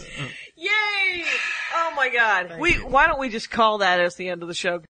dance. Yay! Oh my God. Why don't we just call that as the end of the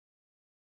show?